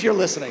just seen if you're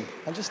listening.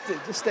 Just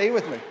stay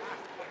with me.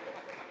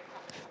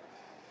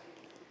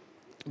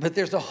 But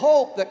there's a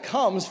hope that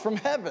comes from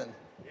heaven.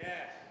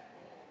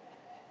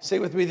 Say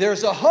with me,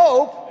 there's a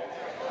hope.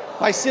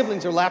 My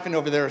siblings are laughing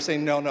over there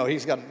saying, no,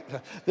 he's got.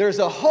 There's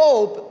a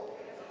hope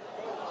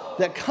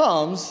that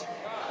comes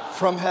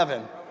from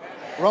heaven.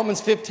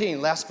 Romans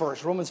 15, last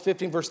verse. Romans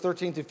 15, verse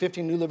 13 through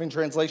 15, New Living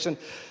Translation.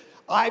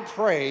 I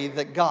pray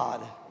that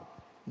God,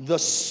 the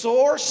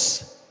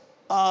source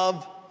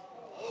of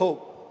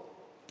hope.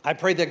 I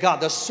pray that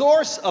God, the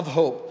source of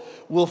hope,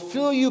 will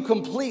fill you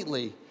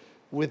completely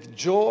with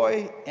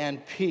joy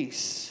and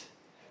peace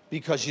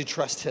because you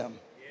trust him.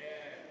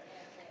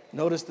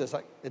 Notice this,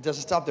 it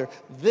doesn't stop there.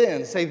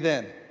 Then, say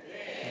then.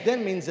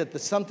 Then means that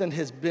something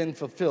has been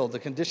fulfilled, the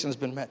condition has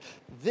been met.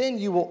 Then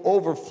you will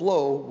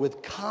overflow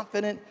with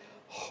confident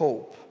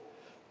hope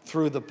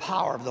through the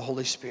power of the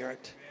Holy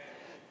Spirit.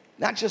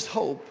 Not just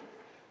hope.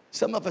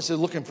 Some of us are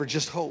looking for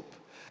just hope.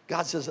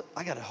 God says,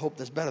 I got a hope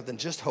that's better than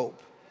just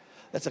hope.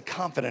 That's a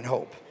confident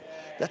hope.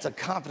 That's a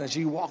confidence.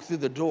 You walk through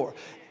the door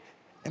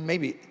and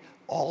maybe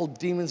all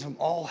demons from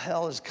all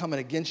hell is coming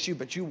against you,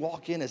 but you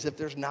walk in as if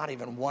there's not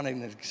even one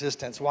in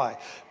existence. Why?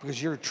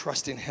 Because you're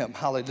trusting him.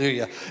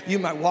 Hallelujah. You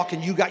might walk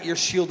in, you got your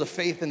shield of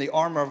faith and the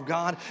armor of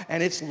God,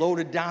 and it's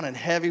loaded down and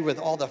heavy with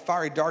all the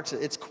fiery darts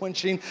it's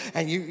quenching,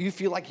 and you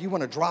feel like you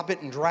want to drop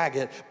it and drag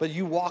it, but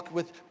you walk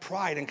with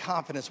pride and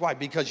confidence. Why?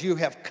 Because you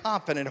have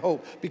confident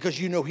hope, because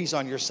you know he's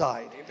on your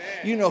side. Amen.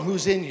 You know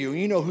who's in you.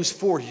 You know who's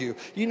for you.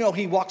 You know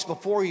he walks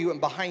before you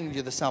and behind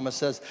you, the psalmist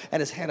says, and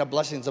his hand of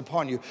blessings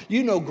upon you.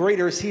 You know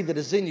greater is he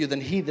that is in you than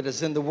he that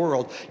is in the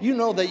world. You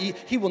know that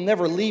he will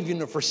never leave you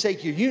nor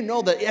forsake you. You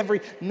know that every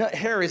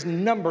hair is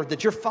numbered,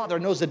 that your Father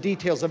knows the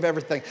details of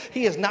everything.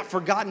 He has not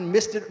forgotten,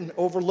 missed it, and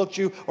overlooked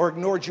you, or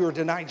ignored you, or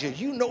denied you.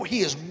 You know he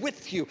is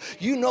with you.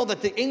 You know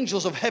that the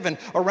angels of heaven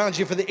are around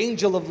you, for the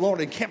angel of the Lord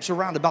encamps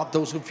around about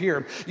those who fear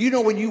him. You know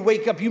when you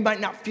wake up, you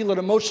might not feel it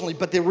emotionally,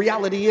 but the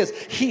reality is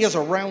he is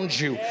around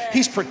you.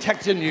 He's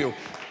protecting you.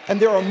 And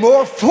there are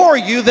more for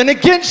you than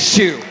against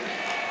you.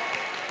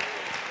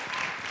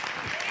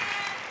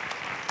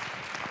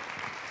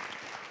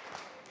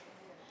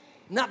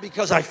 Not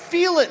because I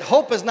feel it.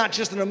 Hope is not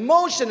just an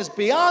emotion. It's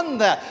beyond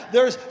that.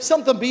 There's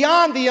something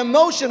beyond the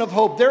emotion of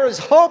hope. There is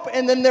hope,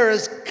 and then there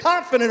is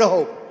confident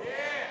hope. Yeah.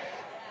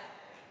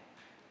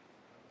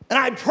 And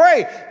I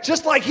pray,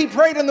 just like he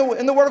prayed in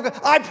the Word of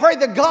God, I pray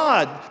that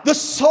God, the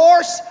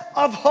source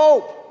of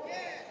hope,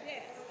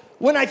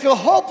 When I feel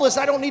hopeless,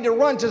 I don't need to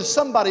run to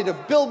somebody to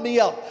build me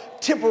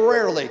up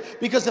temporarily.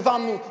 Because if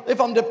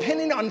I'm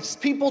depending on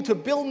people to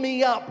build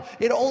me up,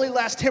 it only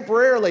lasts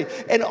temporarily.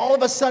 And all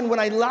of a sudden, when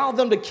I allow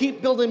them to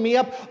keep building me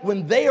up,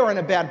 when they are in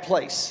a bad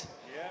place,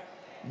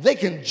 they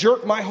can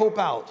jerk my hope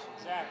out.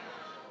 Exactly.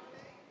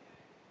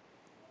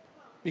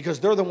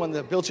 Because they're the one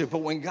that built you. But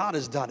when God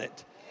has done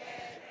it,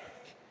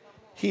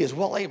 He is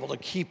well able to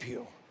keep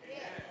you.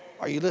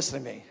 Are you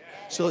listening to me?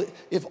 So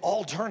if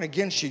all turn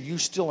against you, you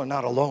still are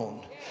not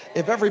alone.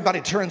 If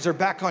everybody turns their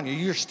back on you,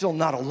 you're still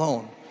not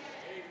alone.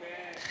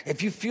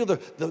 If you feel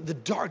the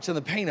darts and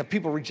the pain of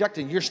people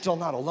rejecting, you're still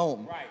not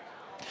alone.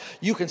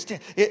 You can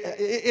stand.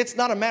 It's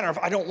not a matter of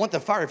I don't want the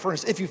fiery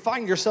furnace. If you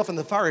find yourself in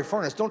the fiery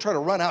furnace, don't try to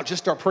run out.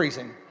 Just start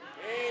praising.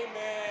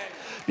 Amen.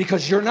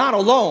 Because you're not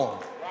alone.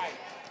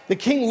 The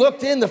king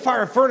looked in the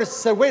fire furnace and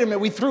said, wait a minute,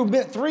 we threw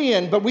 3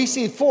 in, but we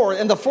see 4,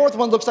 and the 4th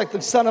one looks like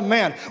the Son of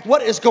Man.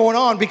 What is going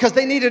on? Because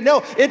they need to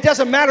know it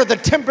doesn't matter the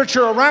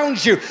temperature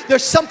around you.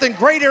 There's something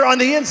greater on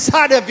the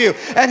inside of you,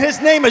 and His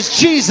name is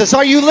Jesus.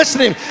 Are you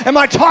listening? Am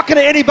I talking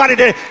to anybody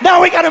today?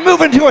 Now we got to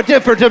move into a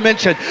different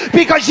dimension,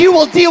 because you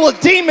will deal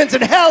with demons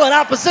and hell and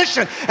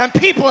opposition and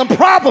people and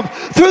problems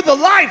through the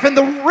life and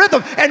the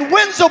rhythm, and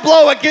winds will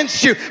blow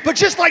against you. But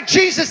just like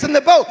Jesus in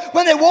the boat,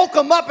 when they woke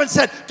him up and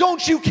said,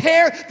 don't you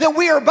care that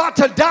we are about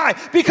to die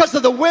because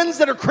of the winds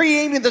that are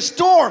creating the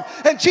storm?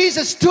 And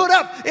Jesus stood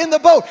up in the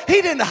boat.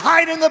 He didn't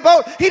hide in the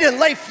boat. He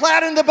didn't lay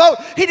flat in the boat.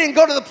 He didn't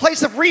go to the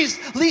place of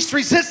least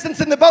resistance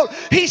in the boat.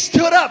 He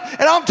stood up.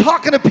 And I'm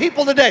talking to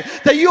people today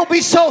that you'll be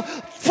so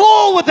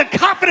full with the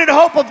confident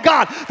hope of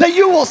God that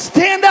you will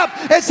stand up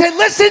and say,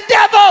 listen,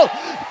 devil,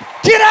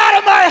 get out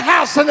of my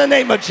house in the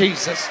name of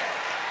Jesus.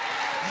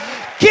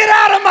 Get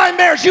out of my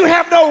marriage. You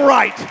have no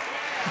right.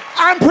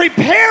 I'm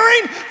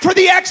preparing for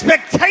the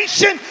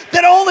expectation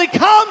that only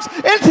comes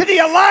into the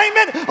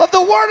alignment of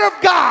the Word of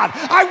God.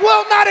 I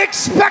will not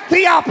expect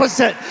the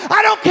opposite.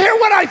 I don't care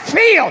what I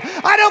feel.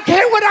 I don't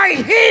care what I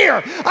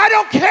hear. I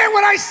don't care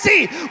what I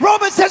see.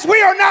 Romans says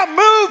we are not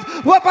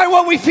moved by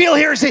what we feel,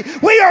 hear, see.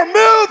 We are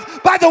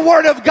moved by the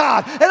Word of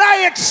God. And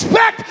I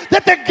expect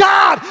that the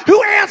God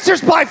who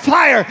answers by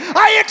fire,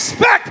 I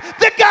expect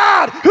the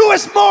God who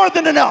is more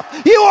than enough.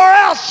 You are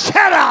El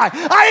Shaddai.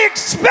 I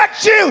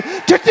expect you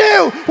to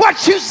do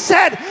what you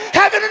said.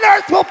 Heaven and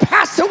earth will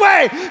pass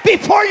away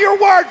before your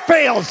word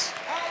fails.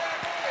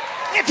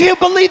 If you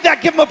believe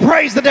that, give him a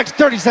praise the next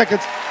 30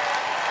 seconds.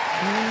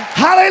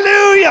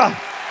 Hallelujah.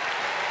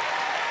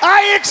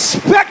 I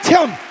expect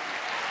him.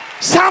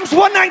 Psalms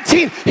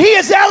 119, he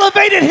has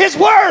elevated his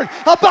word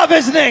above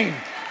his name.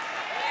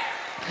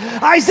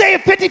 Isaiah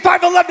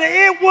 55:11,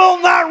 it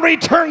will not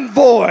return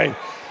void.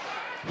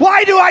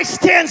 Why do I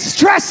stand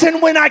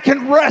stressing when I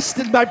can rest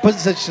in my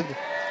position?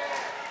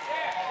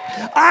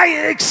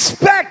 I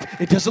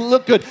expect, it doesn't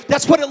look good.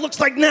 That's what it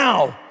looks like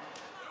now.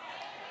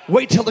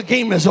 Wait till the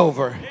game is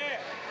over.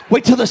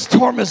 Wait till the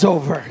storm is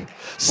over.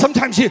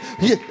 Sometimes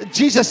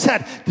Jesus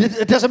said,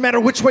 it doesn't matter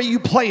which way you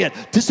play it.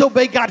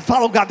 Disobey God,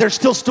 follow God. There's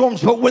still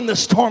storms, but when the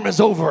storm is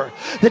over.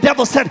 The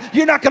devil said,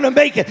 you're not going to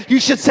make it. You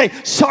should say,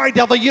 sorry,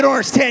 devil, you don't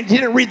understand. You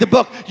didn't read the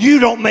book. You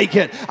don't make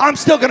it. I'm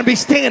still going to be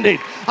standing.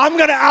 I'm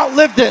going to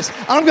outlive this.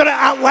 I'm going to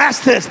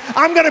outlast this.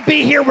 I'm going to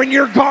be here when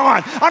you're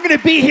gone. I'm going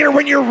to be here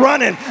when you're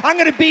running. I'm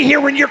going to be here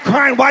when you're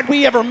crying. Why'd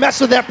we ever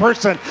mess with that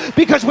person?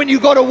 Because when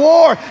you go to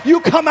war, you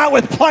come out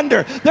with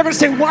plunder. They're going to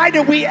say, why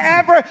did we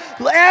ever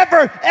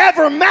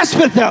mess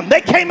with them?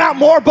 They came out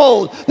more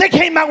bold. They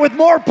came out with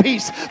more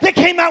peace. They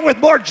came out with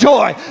more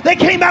joy. They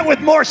came out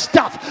with more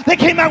stuff. They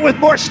came out with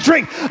more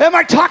strength. Am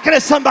I talking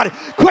to somebody?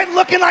 Quit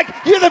looking like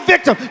you're the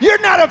victim. You're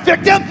not a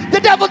victim.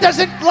 The devil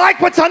doesn't like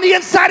what's on the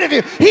inside of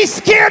you. He's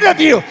scared of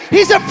you.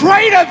 He's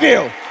afraid of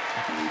you.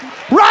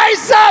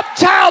 Rise up,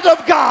 child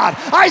of God.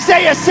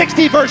 Isaiah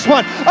 60 verse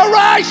 1.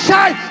 Arise,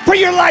 shine, for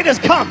your light has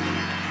come.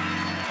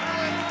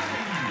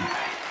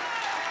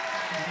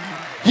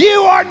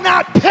 You are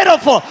not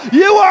pitiful.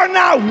 You are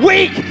not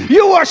weak.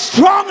 You are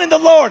strong in the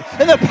Lord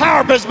and the power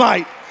of his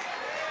might.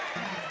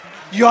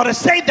 You ought to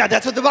say that.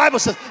 That's what the Bible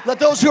says. Let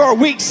those who are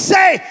weak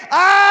say,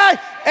 I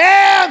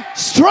am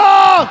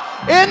strong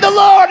in the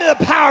Lord and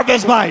the power of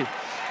his might.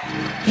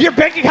 Your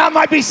bank account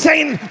might be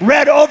saying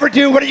red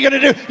overdue. What are you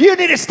going to do? You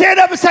need to stand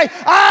up and say,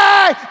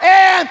 I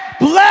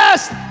am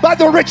blessed by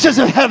the riches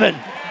of heaven.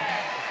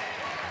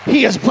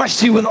 He has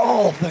blessed you with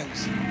all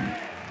things.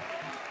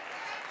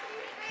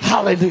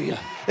 Hallelujah.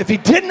 If he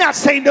did not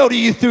say no to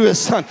you through his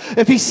son,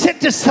 if he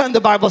sent his son, the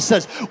Bible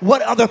says,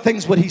 what other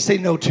things would he say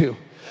no to?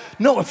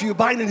 No, if you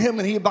abide in him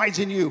and he abides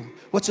in you,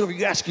 whatsoever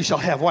you ask, you shall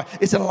have. Why?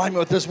 It's in alignment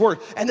with this word.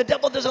 And the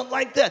devil doesn't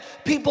like that.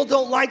 People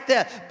don't like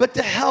that. But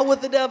to hell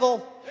with the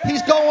devil.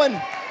 He's going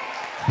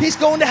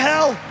to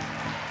hell.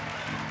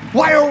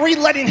 Why are we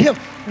letting him?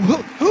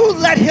 Who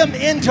let him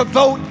in to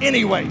vote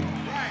anyway?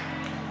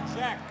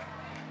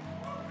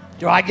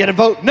 Do I get a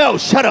vote? No,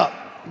 shut up.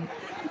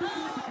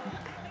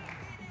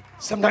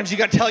 Sometimes you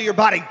got to tell your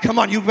body, come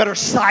on, you better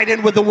side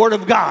in with the Word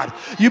of God.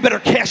 You better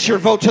cast your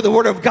vote to the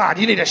Word of God.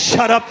 You need to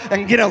shut up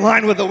and get in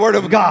line with the Word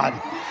of God.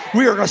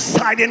 We are going to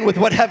side in with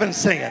what heaven's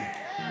saying.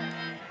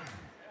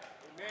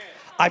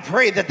 I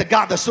pray that the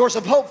God, the source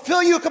of hope,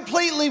 fill you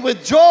completely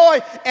with joy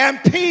and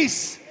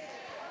peace.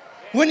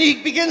 When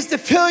he begins to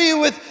fill you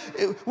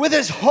with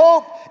his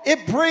hope,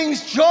 it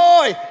brings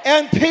joy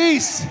and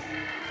peace.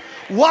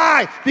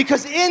 Why?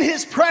 Because in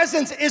his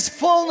presence is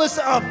fullness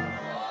of,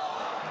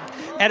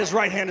 at his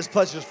right hand is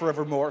pleasures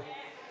forevermore.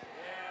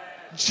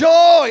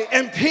 Joy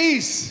and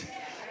peace.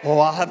 Oh,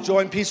 I'll have joy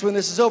and peace when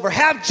this is over.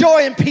 Have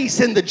joy and peace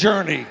in the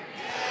journey.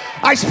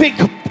 I speak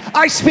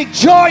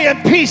joy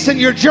and peace in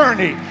your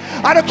journey.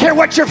 I don't care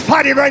what you're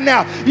fighting right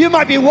now. You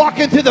might be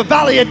walking through the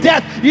valley of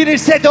death. You need to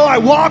say, though I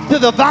walk through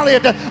the valley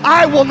of death,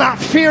 I will not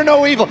fear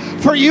no evil,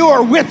 for you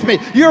are with me.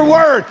 Your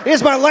word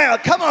is my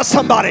lamp. Come on,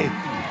 somebody.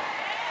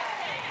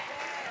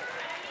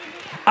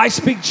 I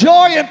speak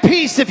joy and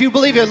peace. If you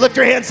believe it, lift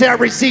your hand and say, I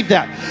receive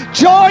that.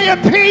 Joy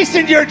and peace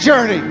in your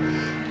journey.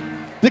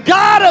 The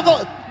God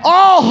of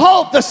all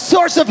hope, the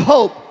source of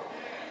hope,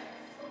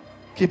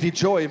 give you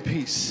joy and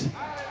peace.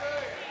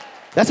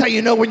 That's how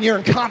you know when you're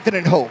in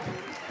confident hope.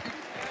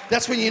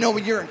 That's when you know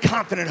when you're in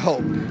confident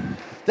hope.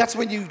 That's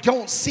when you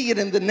don't see it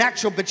in the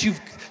natural, but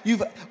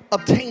you've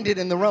obtained it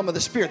in the realm of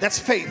the spirit. That's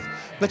faith.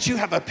 But you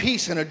have a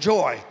peace and a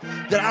joy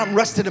that I'm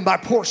rested in my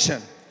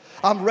portion.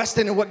 I'm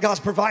resting in what God's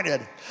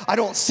provided. I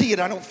don't see it,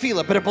 I don't feel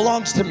it, but it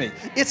belongs to me.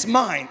 It's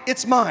mine,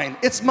 it's mine,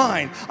 it's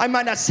mine. I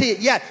might not see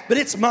it yet, but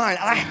it's mine.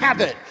 I have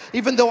it,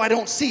 even though I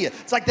don't see it.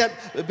 It's like that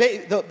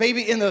the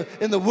baby in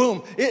the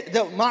womb.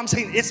 The mom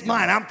saying, it's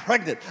mine, I'm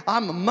pregnant,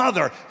 I'm a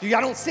mother.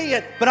 I don't see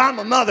it, but I'm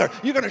a mother.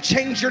 You're gonna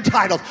change your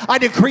titles. I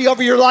decree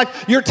over your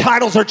life, your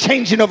titles are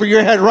changing over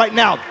your head right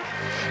now.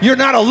 You're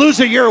not a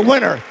loser, you're a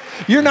winner.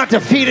 You're not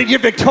defeated, you're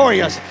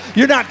victorious.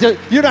 You're not the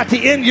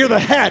end, you're the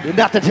head,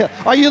 not the tail.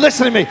 Are you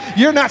listening to me?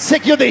 You're not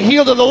sick, you're the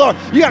healed of the Lord.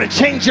 You got to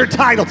change your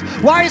titles.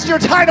 Why is your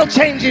title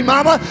changing,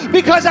 mama?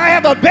 Because I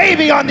have a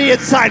baby on the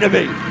inside of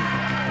me.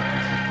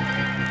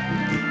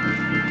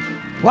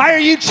 Why are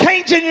you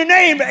changing your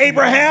name,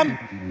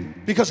 Abraham?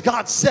 Because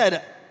God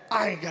said,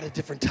 I got a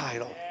different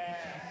title.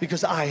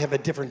 Because I have a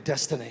different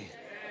destiny.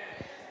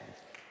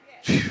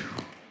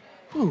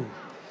 Whew.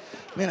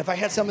 Man, if I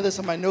had some of this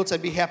on my notes,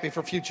 I'd be happy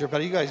for future.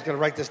 But you guys got to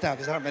write this down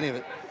because I don't have many of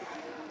it.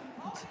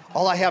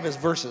 All I have is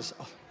verses.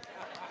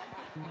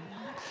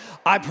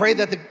 I pray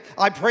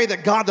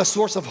that God, the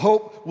source of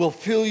hope, will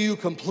fill you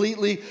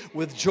completely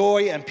with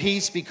joy and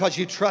peace because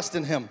you trust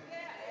in him.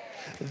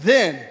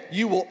 Then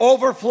you will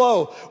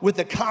overflow with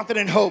the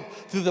confident hope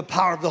through the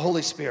power of the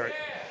Holy Spirit.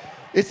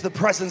 It's the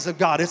presence of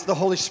God. It's the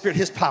Holy Spirit,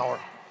 his power.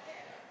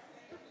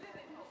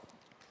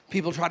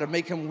 People try to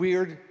make him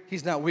weird.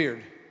 He's not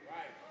weird.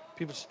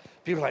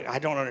 People are like, I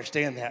don't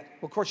understand that.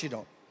 Well, of course you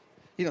don't.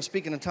 You know,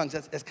 speaking in tongues,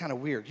 that's kind of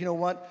weird. You know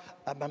what?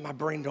 My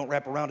brain don't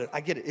wrap around it.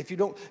 I get it. If you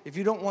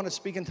don't want to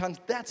speak in tongues,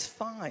 that's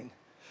fine.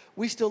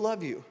 We still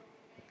love you.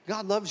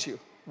 God loves you.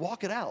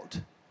 Walk it out.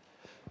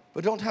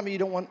 But don't tell me you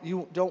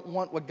don't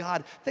want what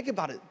God. Think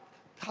about it.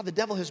 How the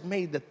devil has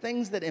made the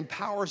things that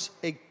empowers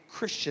a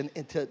Christian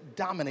to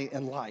dominate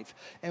in life.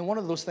 And one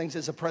of those things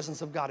is the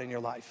presence of God in your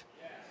life.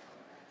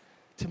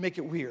 To make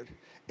it weird.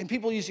 And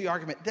people use the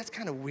argument, that's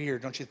kind of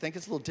weird, don't you think?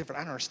 It's a little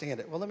different. I don't understand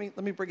it. Well, let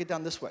me break it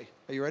down this way.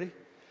 Are you ready?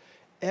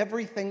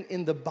 Everything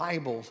in the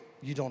Bible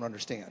you don't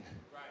understand.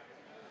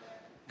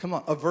 Come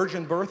on, a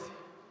virgin birth.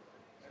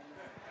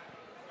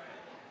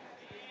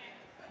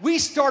 We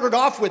started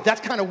off with,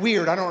 that's kind of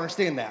weird. I don't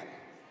understand that.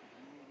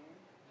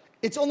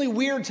 It's only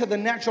weird to the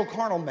natural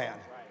carnal man.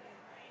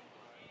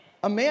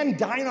 A man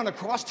dying on a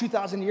cross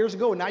 2,000 years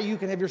ago, and now you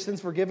can have your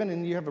sins forgiven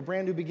and you have a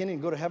brand new beginning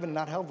and go to heaven and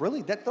not hell.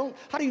 Really? That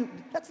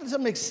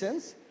doesn't make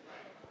sense.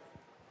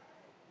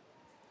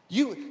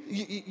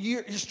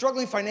 You're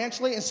struggling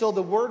financially, and so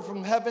the word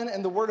from heaven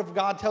and the word of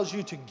God tells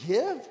you to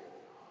give?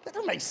 That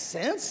doesn't make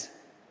sense.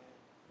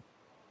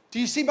 Do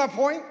you see my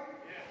point?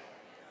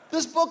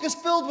 This book is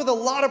filled with a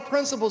lot of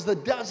principles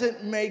that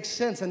doesn't make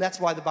sense, and that's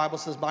why the Bible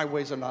says my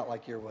ways are not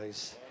like your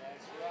ways.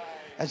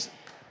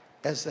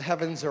 As the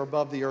heavens are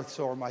above the earth,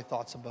 so are my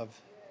thoughts above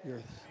the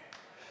earth.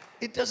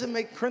 It doesn't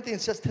make,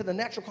 Corinthians says, to the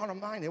natural carnal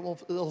mind,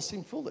 it'll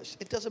seem foolish.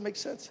 It doesn't make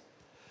sense.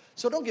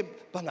 So don't get,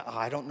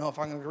 I don't know if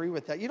I'm going to agree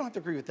with that. You don't have to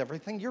agree with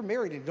everything. You're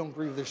married and you don't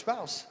agree with your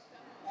spouse.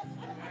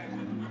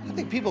 I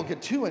think people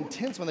get too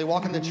intense when they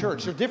walk into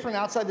church. They're different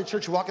outside the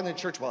church. You walk into the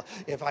church, well,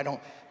 if I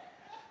don't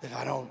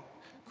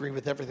agree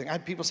with everything. I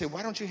have people say,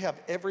 why don't you have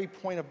every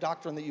point of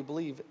doctrine that you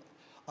believe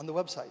on the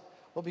website?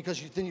 Well,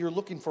 because then you're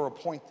looking for a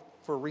point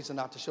for a reason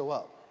not to show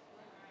up.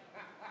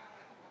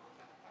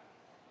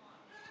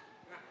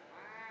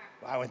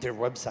 I went to their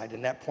website,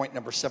 and that point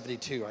number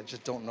 72, I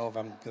just don't know if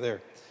I'm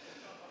there.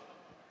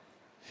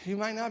 You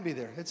might not be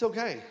there. It's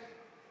okay.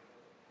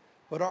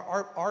 But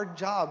our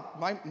job,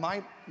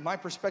 my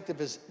perspective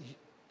is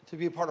to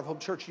be a part of Hope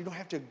Church. You don't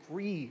have to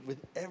agree with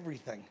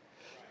everything,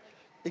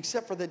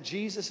 except for that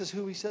Jesus is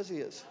who he says he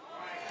is.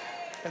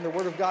 And the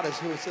Word of God is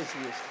who it says he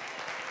is.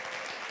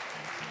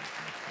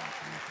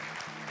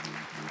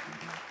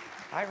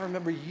 I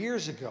remember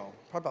years ago,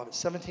 probably about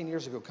 17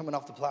 years ago, coming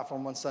off the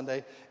platform one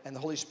Sunday, and the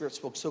Holy Spirit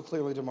spoke so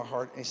clearly to my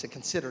heart, and he said,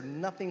 consider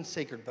nothing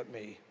sacred but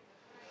me.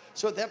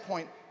 So at that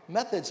point,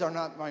 methods are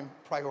not my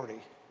priority.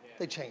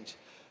 they change.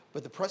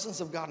 But the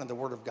presence of God and the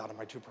Word of God are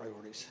my two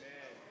priorities.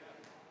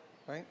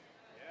 Right?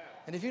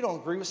 And if you don't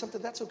agree with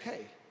something, that's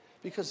okay.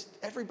 Because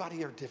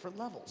everybody are different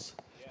levels.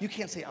 You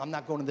can't say, I'm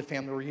not going to the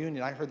family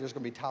reunion. I heard there's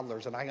going to be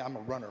toddlers, and I'm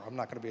a runner. I'm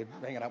not going to be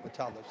hanging out with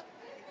toddlers.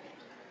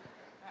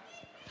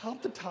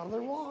 Help the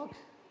toddler walk.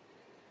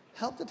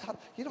 Help the toddler.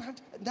 You don't have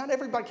to. Not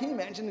everybody. Can you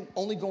imagine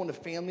only going to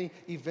family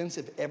events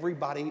if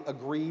everybody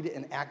agreed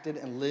and acted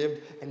and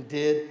lived and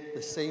did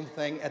the same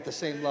thing at the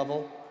same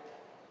level?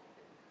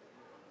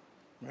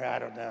 I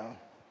don't know.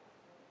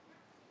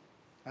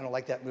 I don't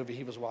like that movie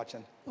he was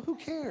watching. Well, who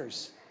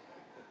cares?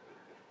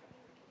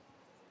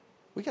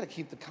 We got to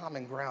keep the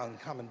common ground,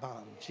 common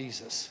bond,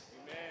 Jesus.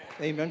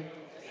 Amen. Amen.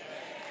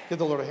 Give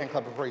the Lord a hand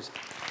clap of praise.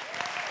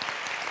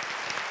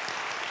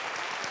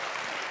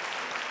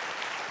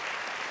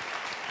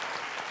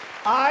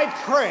 I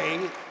pray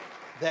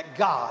that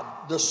God,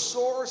 the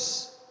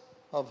source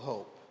of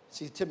hope.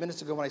 See, 10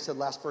 minutes ago when I said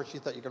last verse, you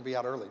thought you were going to be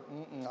out early.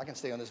 I can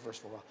stay on this verse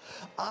for a while.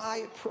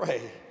 I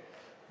pray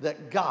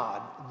that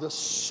God, the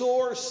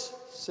source,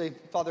 say,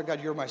 Father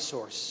God, you're my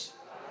source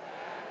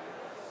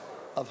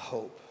of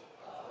hope.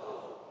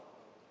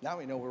 Now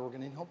we know where we're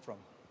going to need hope from.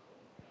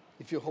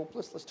 You feel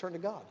hopeless? Let's turn to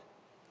God.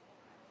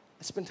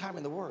 Let's spend time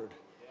in the Word.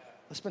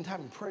 Let's spend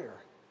time in prayer.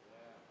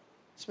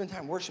 Spend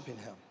time worshiping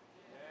Him.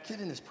 Get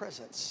in His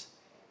presence.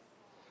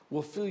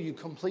 We'll fill you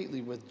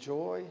completely with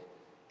joy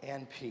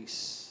and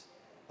peace.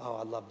 Oh,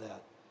 I love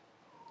that.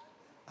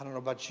 I don't know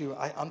about you.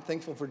 I'm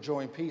thankful for joy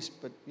and peace,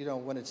 but you know,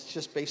 when it's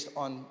just based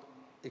on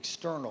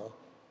external,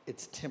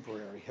 it's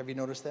temporary. Have you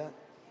noticed that?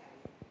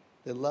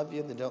 They love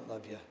you, they don't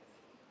love you.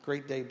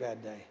 Great day,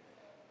 bad day.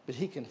 But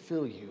He can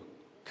fill you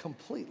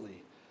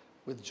completely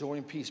with joy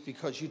and peace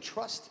because you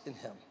trust in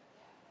Him.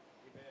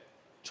 Amen.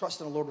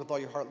 Trust in the Lord with all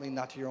your heart, lean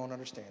not to your own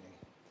understanding.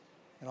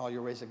 In all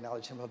your ways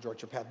acknowledge Him, He'll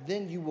direct your path.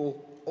 Then you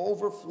will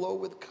overflow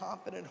with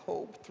confident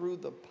hope through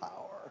the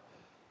power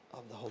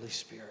of the Holy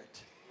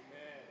Spirit.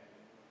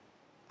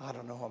 Amen. I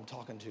don't know who I'm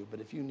talking to, but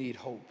if you need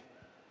hope,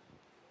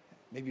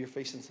 maybe you're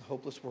facing a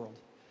hopeless world.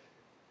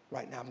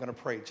 Right now I'm going to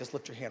pray. Just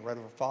lift your hand right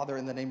over. Father,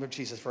 in the name of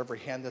Jesus, for every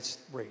hand that's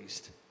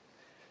raised,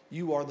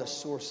 you are the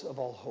source of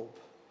all hope.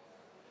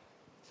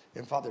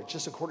 And Father,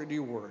 just according to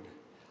your word,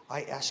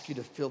 I ask you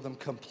to fill them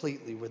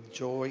completely with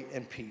joy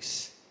and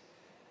peace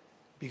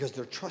because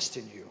they're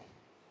trusting you.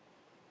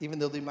 Even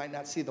though they might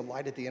not see the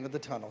light at the end of the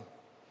tunnel,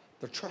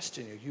 they're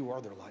trusting you. You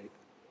are their light.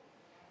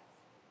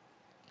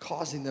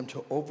 Causing them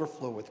to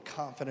overflow with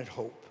confident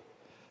hope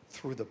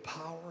through the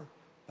power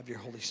of your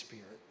Holy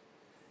Spirit.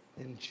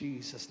 In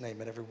Jesus'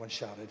 name, and everyone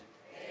shouted.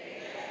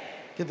 Amen.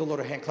 Give the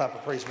Lord a hand clap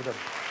of praise with them.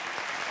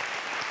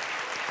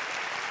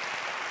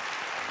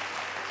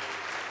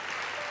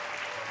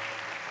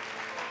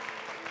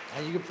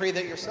 And you can pray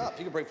that yourself.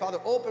 You can pray, Father,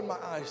 open my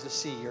eyes to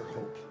see your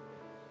hope.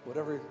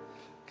 Whatever,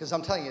 because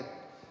I'm telling you,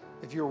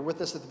 if you were with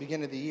us at the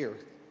beginning of the year,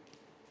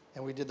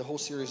 and we did the whole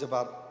series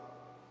about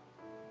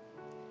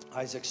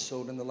Isaac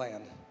sowed in the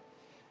land,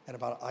 and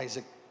about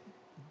Isaac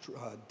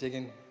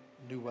digging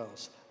new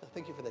wells.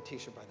 Thank you for that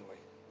t-shirt, by the way.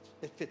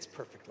 It fits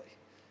perfectly.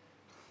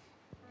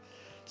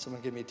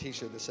 Someone gave me a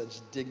t-shirt that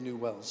says, dig new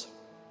wells.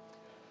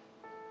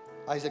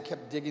 Isaac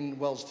kept digging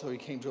wells until he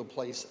came to a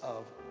place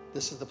of,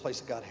 this is the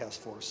place that God has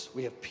for us.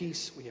 We have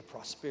peace, we have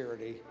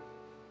prosperity,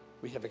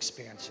 we have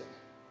expansion.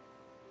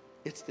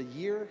 It's the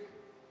year,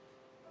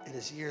 it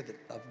is the year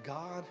of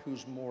God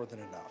who's more than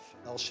enough,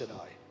 El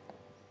Shaddai.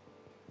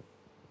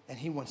 And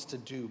He wants to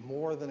do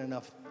more than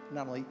enough,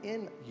 not only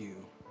in you,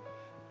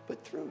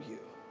 but through you.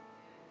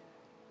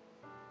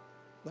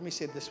 Let me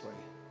say it this way.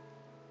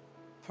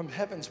 From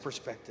heaven's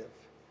perspective,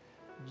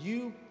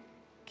 you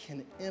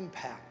can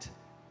impact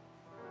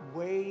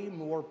way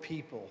more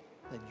people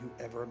than you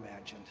ever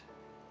imagined.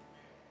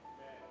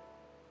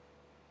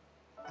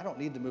 I don't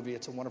need the movie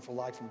It's a Wonderful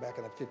Life from back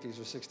in the 50s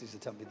or 60s to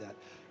tell me that.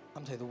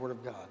 I'm telling you the Word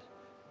of God.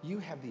 You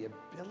have the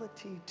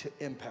ability to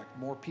impact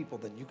more people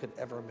than you could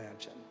ever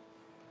imagine.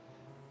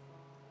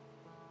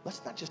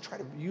 Let's not just try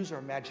to use our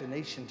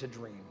imagination to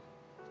dream.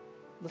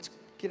 Let's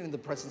get into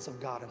the presence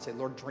of God and say,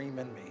 Lord, dream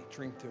in me,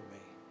 dream through me.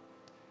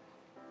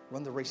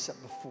 Run the race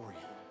set before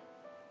you.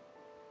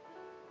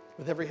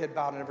 With every head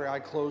bowed and every eye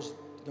closed,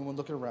 no one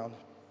looking around.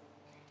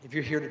 If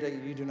you're here today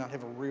and you do not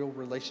have a real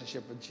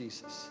relationship with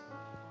Jesus,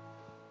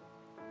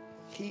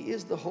 He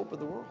is the hope of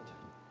the world.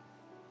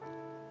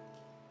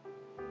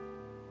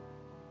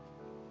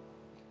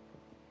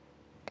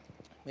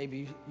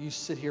 Maybe you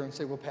sit here and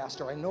say, well,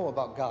 Pastor, I know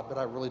about God, but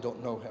I really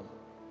don't know Him.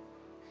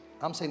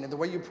 I'm saying that the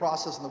way you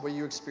process and the way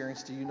you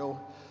experience, do you know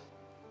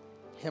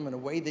Him in a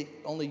way that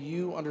only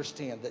you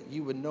understand, that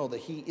you would know that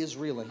He is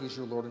real and He's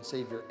your Lord and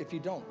Savior? If you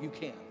don't, you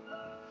can.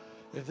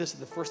 If this is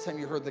the first time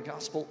you heard the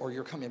gospel or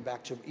you're coming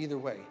back to Him, either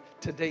way,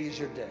 today is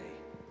your day.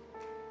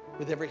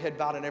 With every head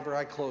bowed and every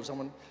eye closed, I'm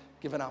going to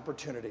give an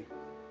opportunity.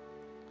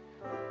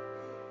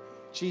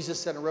 Jesus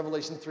said in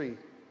Revelation 3,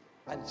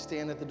 I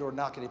stand at the door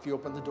knocking. If you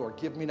open the door,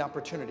 give me an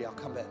opportunity, I'll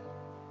come in.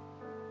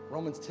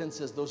 Romans 10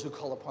 says, those who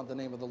call upon the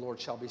name of the Lord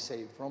shall be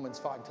saved. Romans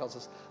 5 tells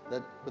us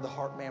that with the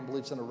heart man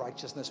believes unto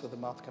righteousness, with the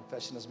mouth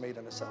confession is made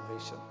unto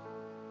salvation.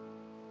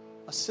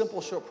 A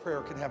simple short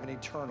prayer can have an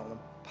eternal and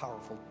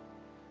powerful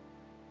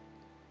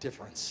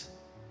difference.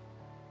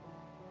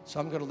 So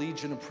I'm going to lead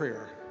you in a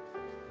prayer.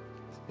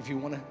 If you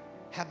want to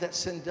have that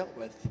sin dealt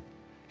with,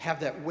 have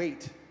that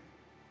weight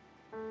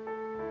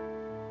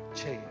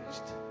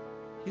changed.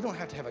 You don't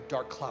have to have a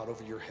dark cloud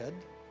over your head.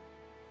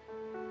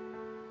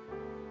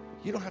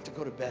 You don't have to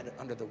go to bed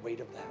under the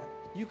weight of that.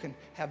 You can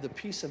have the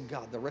peace of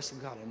God, the rest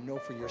of God, and know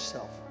for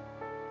yourself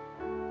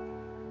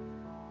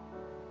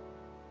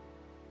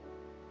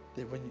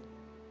that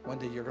one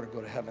day you're going to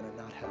go to heaven and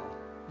not hell.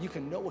 You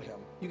can know him.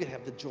 You can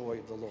have the joy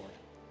of the Lord.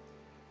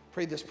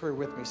 Pray this prayer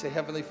with me. Say,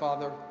 Heavenly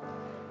Father,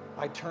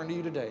 I turn to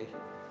you today.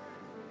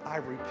 I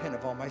repent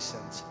of all my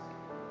sins.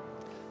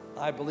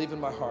 I believe in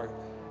my heart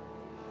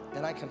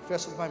and I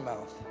confess with my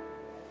mouth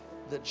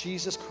that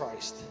Jesus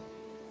Christ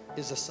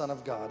is the Son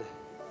of God,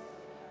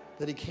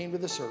 that he came to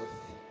this earth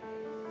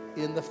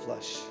in the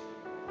flesh,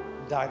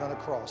 died on a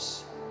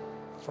cross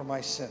for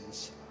my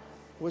sins,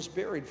 was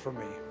buried for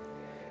me,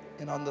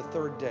 and on the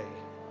third day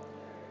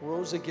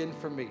rose again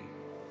for me.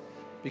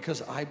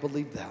 Because I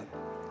believe that,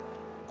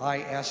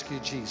 I ask you,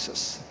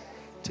 Jesus,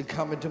 to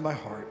come into my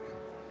heart,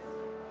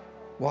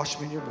 wash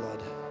me in your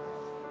blood,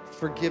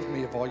 forgive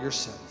me of all your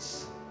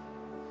sins,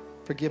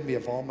 forgive me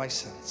of all my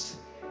sins.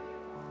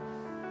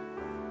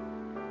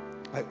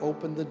 I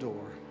open the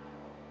door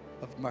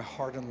of my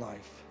heart and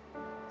life,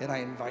 and I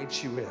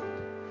invite you in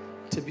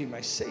to be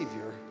my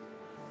Savior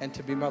and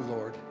to be my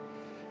Lord,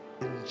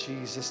 in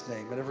Jesus'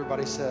 name. And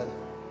everybody said,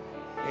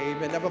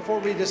 amen. Now before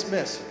we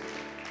dismiss,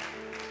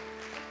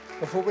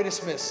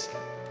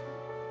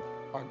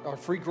 our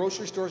free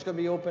grocery store is going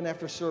to be open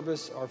after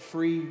service. Our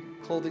free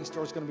clothing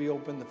store is going to be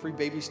open. The free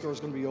baby store is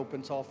going to be open.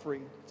 It's all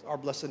free. It's our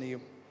blessing to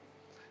you.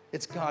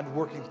 It's God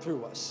working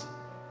through us.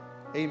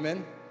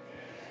 Amen.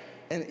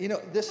 And you know,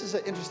 this is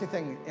an interesting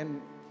thing,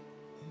 and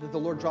the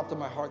Lord dropped in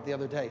my heart the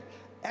other day.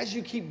 As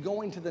you keep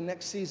going to the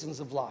next seasons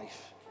of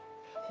life,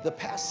 the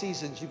past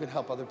seasons, you can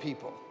help other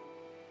people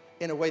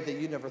in a way that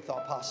you never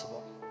thought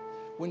possible.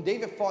 When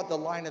David fought the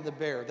lion and the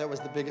bear, that was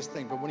the biggest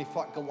thing. But when he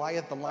fought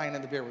Goliath, the lion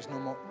and the bear was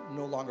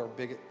no longer a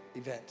big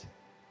event.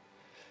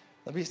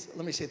 Let me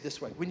say it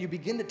this way. When you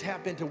begin to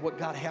tap into what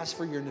God has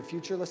for you in the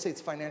future, let's say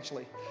it's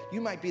financially,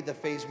 you might be at the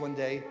phase one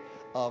day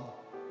of,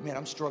 man,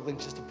 I'm struggling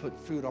just to put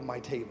food on my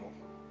table.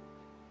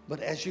 But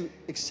as you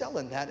excel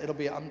in that, it'll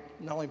be, I'm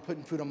not only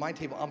putting food on my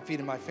table, I'm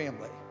feeding my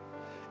family.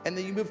 And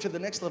then you move to the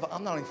next level,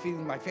 I'm not only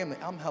feeding my family,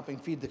 I'm helping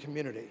feed the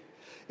community.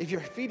 If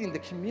you're feeding the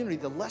community,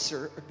 the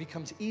lesser it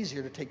becomes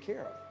easier to take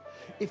care of.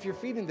 If you're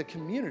feeding the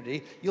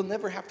community, you'll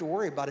never have to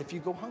worry about if you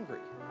go hungry.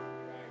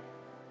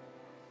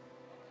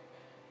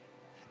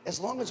 As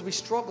long as we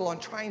struggle on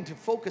trying to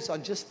focus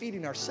on just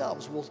feeding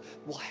ourselves,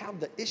 we'll have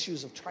the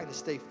issues of trying to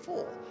stay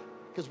full,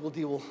 because we'll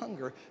deal with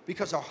hunger,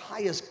 because our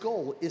highest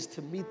goal is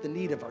to meet the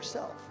need of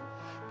ourselves.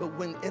 But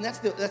that's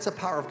the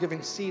power of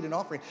giving seed and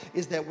offering,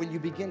 is that when you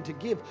begin to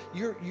give,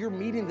 you're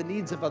meeting the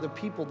needs of other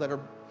people that are,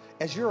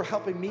 as you're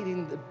helping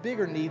meeting the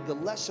bigger need, the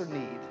lesser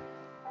need.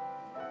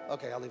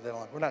 Okay, I'll leave that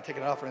alone. We're not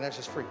taking an offering, that's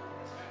just free.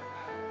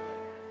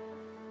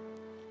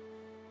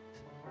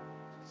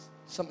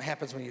 Something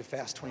happens when you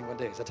fast 21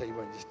 days. I'll tell you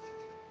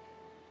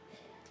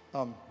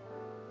what.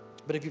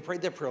 But if you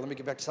prayed that prayer, let me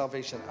get back to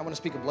salvation. I want to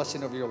speak a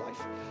blessing over your life.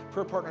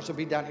 Prayer partners will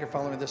be down here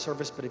following this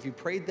service, but if you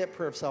prayed that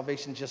prayer of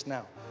salvation just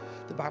now,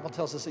 the Bible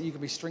tells us that you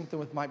can be strengthened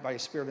with might by a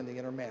spirit in the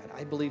inner man.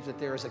 I believe that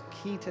there is a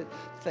key to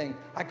thing.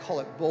 I call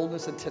it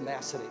boldness and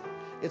tenacity.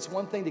 It's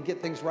one thing to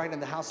get things right in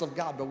the house of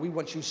God, but we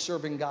want you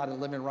serving God and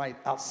living right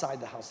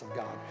outside the house of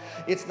God.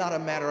 It's not a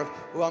matter of,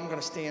 well, I'm going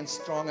to stand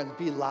strong and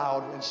be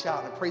loud and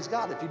shout. And praise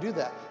God if you do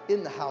that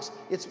in the house.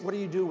 It's what do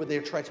you do when they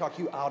try to talk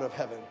you out of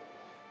heaven?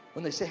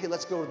 When they say, hey,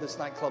 let's go to this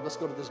nightclub, let's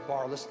go to this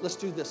bar, let's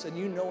do this, and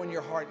you know in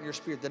your heart and your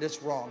spirit that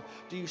it's wrong,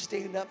 do you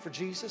stand up for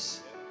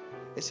Jesus?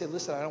 They say,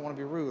 listen, I don't want to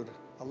be rude.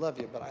 I love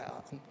you, but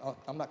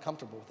I'm not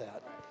comfortable with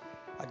that.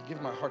 I give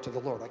my heart to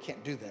the Lord. I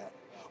can't do that.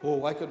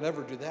 Oh, I could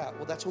never do that.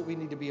 Well, that's what we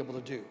need to be able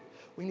to do.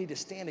 We need to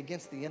stand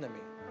against the enemy.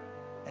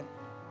 And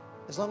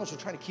as long as we're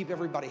trying to keep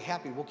everybody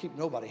happy, we'll keep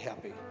nobody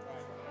happy.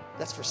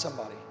 That's for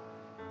somebody.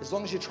 As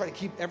long as you try to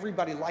keep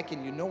everybody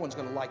liking you, no one's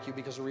going to like you,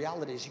 because the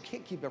reality is you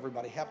can't keep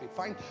everybody happy.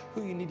 Find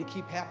who you need to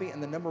keep happy,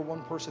 and the number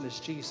one person is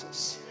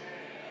Jesus.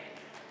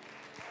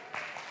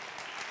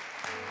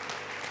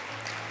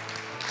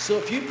 So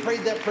if you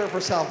prayed that prayer for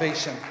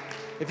salvation,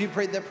 if you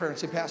prayed that prayer and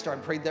say, Pastor, I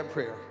prayed that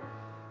prayer,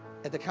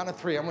 at the count of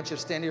 3, I want you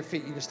to stand to your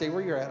feet. You can stay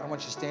where you're at. I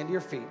want you to stand to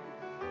your feet.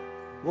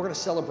 We're going to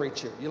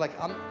celebrate you. You're like,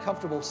 I'm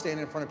comfortable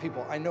standing in front of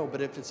people. I know,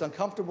 but if it's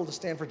uncomfortable to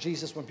stand for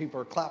Jesus when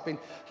people are clapping,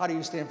 how do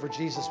you stand for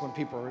Jesus when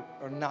people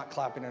are not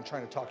clapping and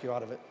trying to talk you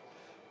out of it?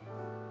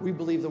 We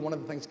believe that one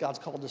of the things God's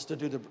called us to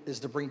do is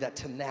to bring that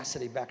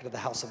tenacity back into the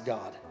house of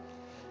God,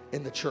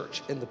 in the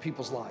church, in the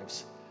people's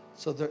lives.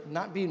 So they're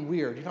not being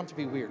weird. You don't have to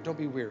be weird. Don't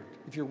be weird.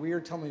 If you're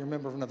weird, tell me you're a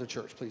member of another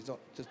church. Please don't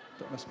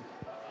mess with me.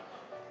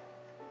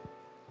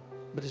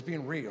 But it's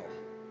being real,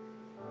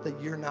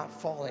 that you're not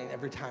falling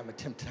every time a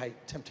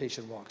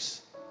temptation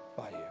walks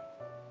by you.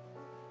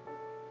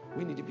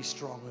 We need to be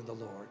strong in the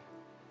Lord.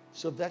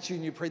 So if that's you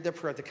and you prayed that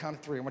prayer at the count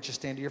of 3, I want you to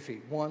stand to your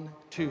feet. 1,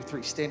 2,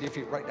 3. Stand to your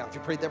feet right now. If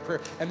you prayed that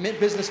prayer and meant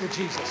business with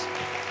Jesus.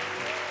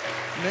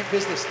 Meant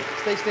business.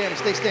 Stay standing.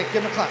 Stay standing.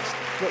 Give him a clap.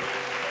 Good.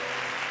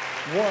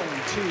 1,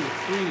 2,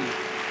 3,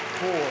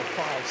 4,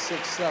 5,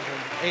 6, 7,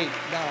 8, 9,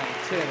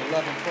 10,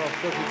 11, 12,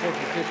 13,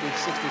 14, 15,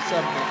 16,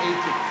 17,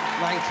 18,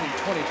 19,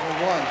 20,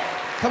 21.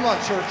 Come on,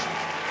 church.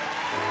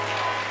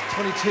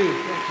 22.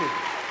 Thank you.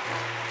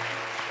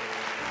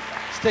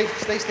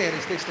 Stay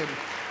standing. Stay standing.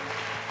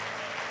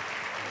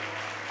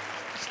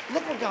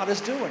 Look what God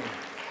is doing.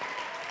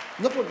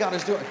 Look what God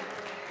is doing.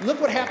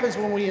 Look what happens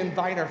when we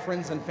invite our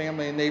friends and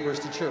family and neighbors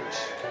to church.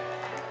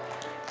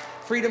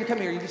 Freedom, come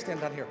here. You can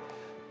stand down here.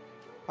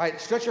 All right,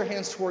 stretch your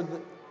hands toward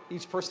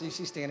each person you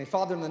see standing.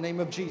 Father, in the name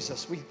of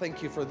Jesus, we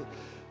thank you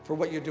for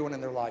what you're doing in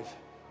their life.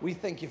 We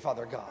thank you,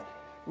 Father God.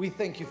 We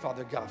thank you,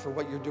 Father God, for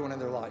what you're doing in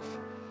their life.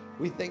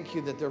 We thank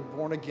you that they're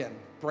born again,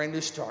 brand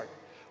new start.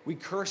 We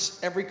curse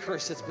every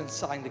curse that's been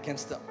signed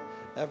against them.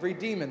 Every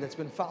demon that's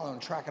been following,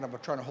 tracking them, or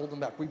trying to hold them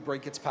back, we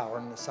break its power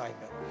and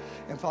assignment.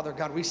 And Father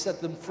God, we set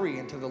them free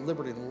into the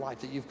liberty and the life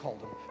that you've called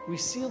them. We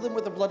seal them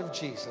with the blood of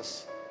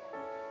Jesus.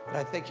 And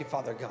I thank you,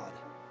 Father God.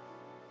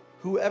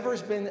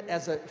 Whoever's been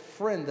as a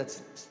friend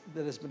that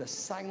has been a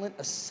silent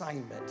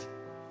assignment,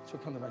 that's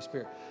what comes to my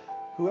spirit.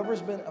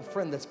 Whoever's been a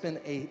friend that's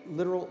been a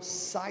literal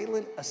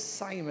silent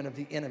assignment of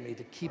the enemy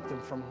to keep them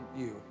from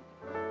you,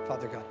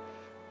 Father God,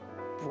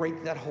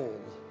 break that hold,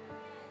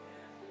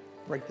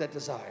 break that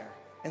desire,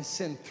 and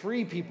send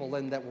 3 people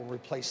in that will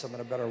replace them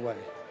in a better way.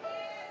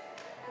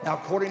 Now,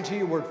 according to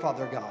your word,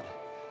 Father God,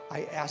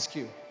 I ask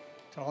you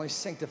to not only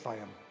sanctify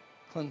them,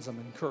 cleanse them,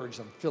 encourage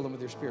them, fill them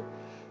with your spirit,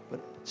 but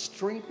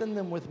strengthen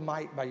them with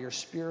might by your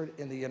spirit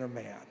in the inner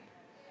man.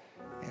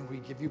 And we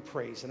give you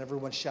praise. And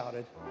everyone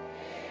shouted,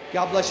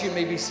 God bless you. You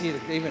may be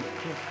seated. Amen.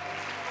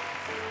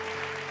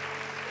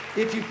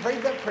 If you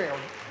prayed that prayer,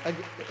 and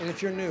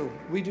if you're new,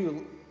 we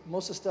do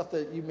most of the stuff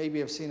that you maybe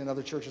have seen in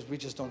other churches. We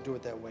just don't do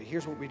it that way.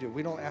 Here's what we do.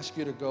 We don't ask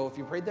you to go. If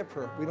you prayed that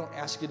prayer, we don't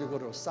ask you to go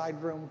to a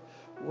side room.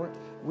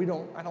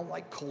 I don't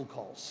like cold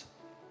calls.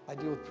 I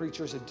deal with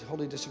preachers that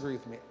totally disagree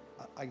with me.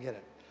 I get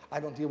it. I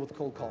don't deal with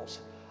cold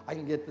calls. I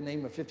can get the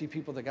name of 50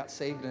 people that got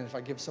saved, and if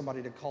I give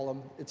somebody to call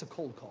them, it's a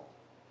cold call.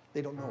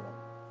 They don't know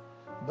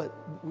them.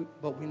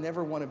 But we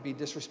never want to be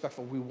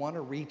disrespectful. We want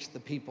to reach the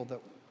people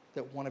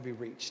that want to be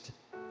reached.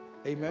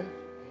 Amen?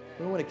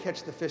 We want to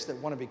catch the fish that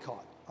want to be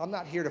caught. I'm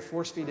not here to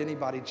force feed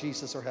anybody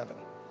Jesus or heaven,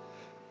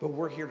 but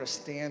we're here to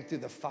stand through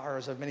the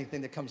fires of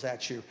anything that comes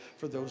at you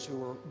for those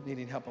who are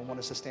needing help and want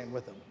us to stand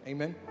with them.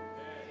 Amen?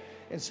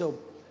 And so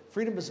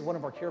Freedom is one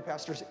of our care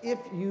pastors. If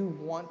you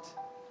want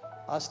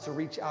us to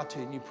reach out to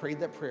you and you prayed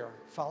that prayer,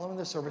 following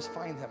the service,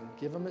 find him,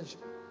 give him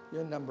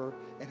your number,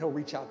 and he'll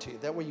reach out to you.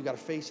 That way you got a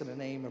face and a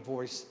name, a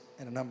voice,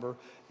 and a number,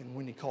 and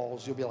when he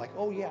calls, you'll be like,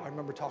 oh yeah, I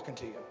remember talking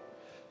to you.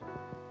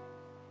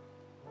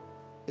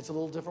 It's a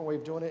little different way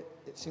of doing it.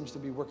 It seems to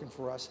be working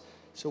for us.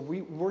 So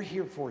we're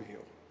here for you.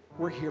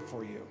 We're here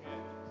for you.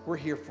 We're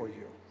here for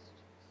you.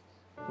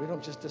 We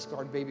don't just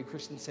discard baby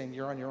Christians saying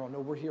you're on your own.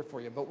 No, we're here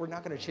for you, but we're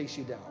not going to chase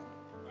you down.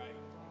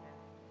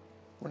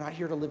 We're not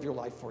here to live your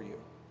life for you.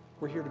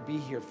 We're here to be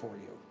here for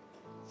you.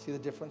 See the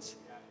difference?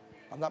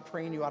 I'm not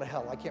praying you out of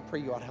hell. I can't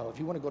pray you out of hell. If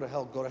you want to go to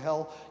hell, go to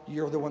hell.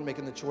 You're the one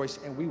making the choice,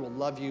 and we will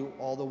love you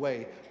all the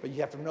way. But you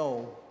have to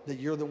know that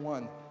you're the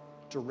one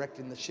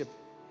directing the ship,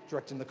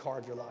 directing the car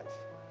of your life.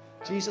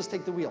 Jesus,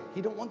 take the wheel.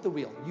 He don't want the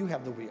wheel. You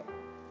have the wheel.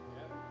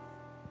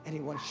 And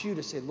he wants you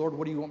to say, Lord,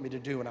 what do you want me to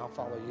do? And I'll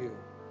follow you.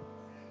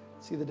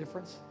 See the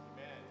difference?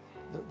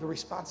 The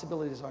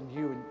responsibility is on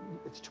you, and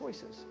it's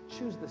choices.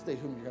 Choose this day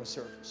whom you're going to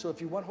serve. So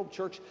if you want Hope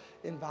Church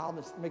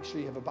involved, make sure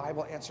you have a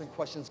Bible, answering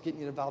questions,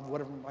 getting you involved,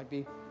 whatever it might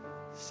be.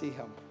 See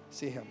him.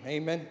 See him.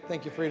 Amen.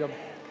 Thank you, Freedom.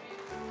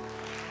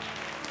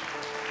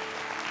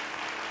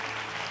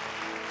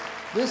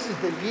 This is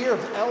the year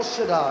of El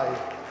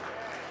Shaddai.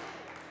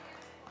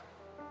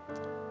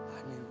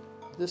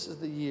 This is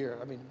the year.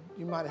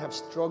 You might have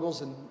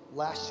struggles in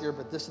last year,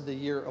 but this is the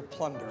year of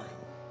plunder.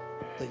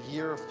 The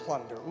year of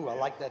plunder. Ooh, I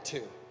like that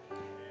too.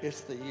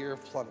 It's the year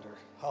of plunder.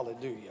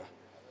 Hallelujah.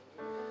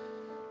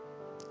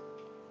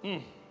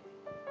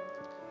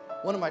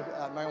 One of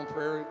my own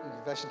prayer and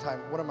confession time,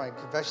 one of my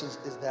confessions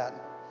is that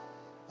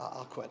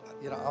I'll quit.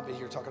 I'll be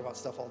here talking about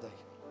stuff all day.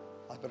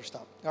 I better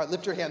stop. All right,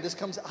 lift your hand. This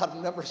comes out of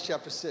Numbers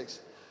chapter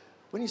 6.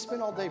 When you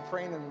spend all day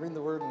praying and reading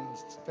the word and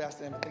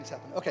fasting, and things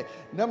happen. Okay,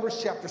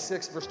 Numbers chapter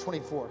 6, verse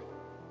 24.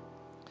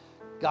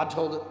 God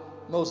told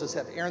Moses,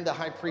 have Aaron the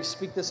high priest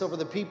speak this over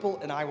the people,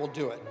 and I will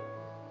do it.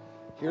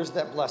 Here's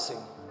that blessing.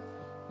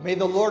 May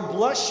the Lord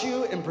bless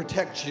you and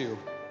protect you.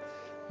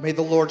 May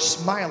the Lord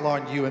smile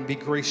on you and be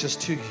gracious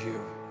to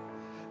you.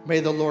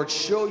 May the Lord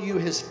show you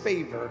his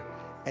favor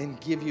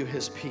and give you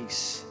his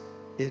peace.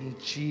 In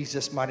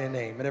Jesus' mighty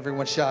name. And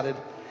everyone shouted,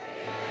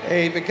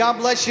 amen. God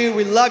bless you.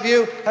 We love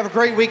you. Have a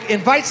great week.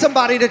 Invite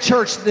somebody to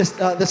church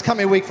this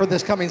coming week for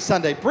this coming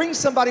Sunday. Bring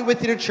somebody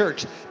with you to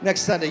church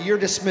next Sunday. You're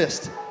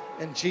dismissed.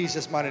 In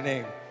Jesus' mighty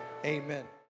name. Amen.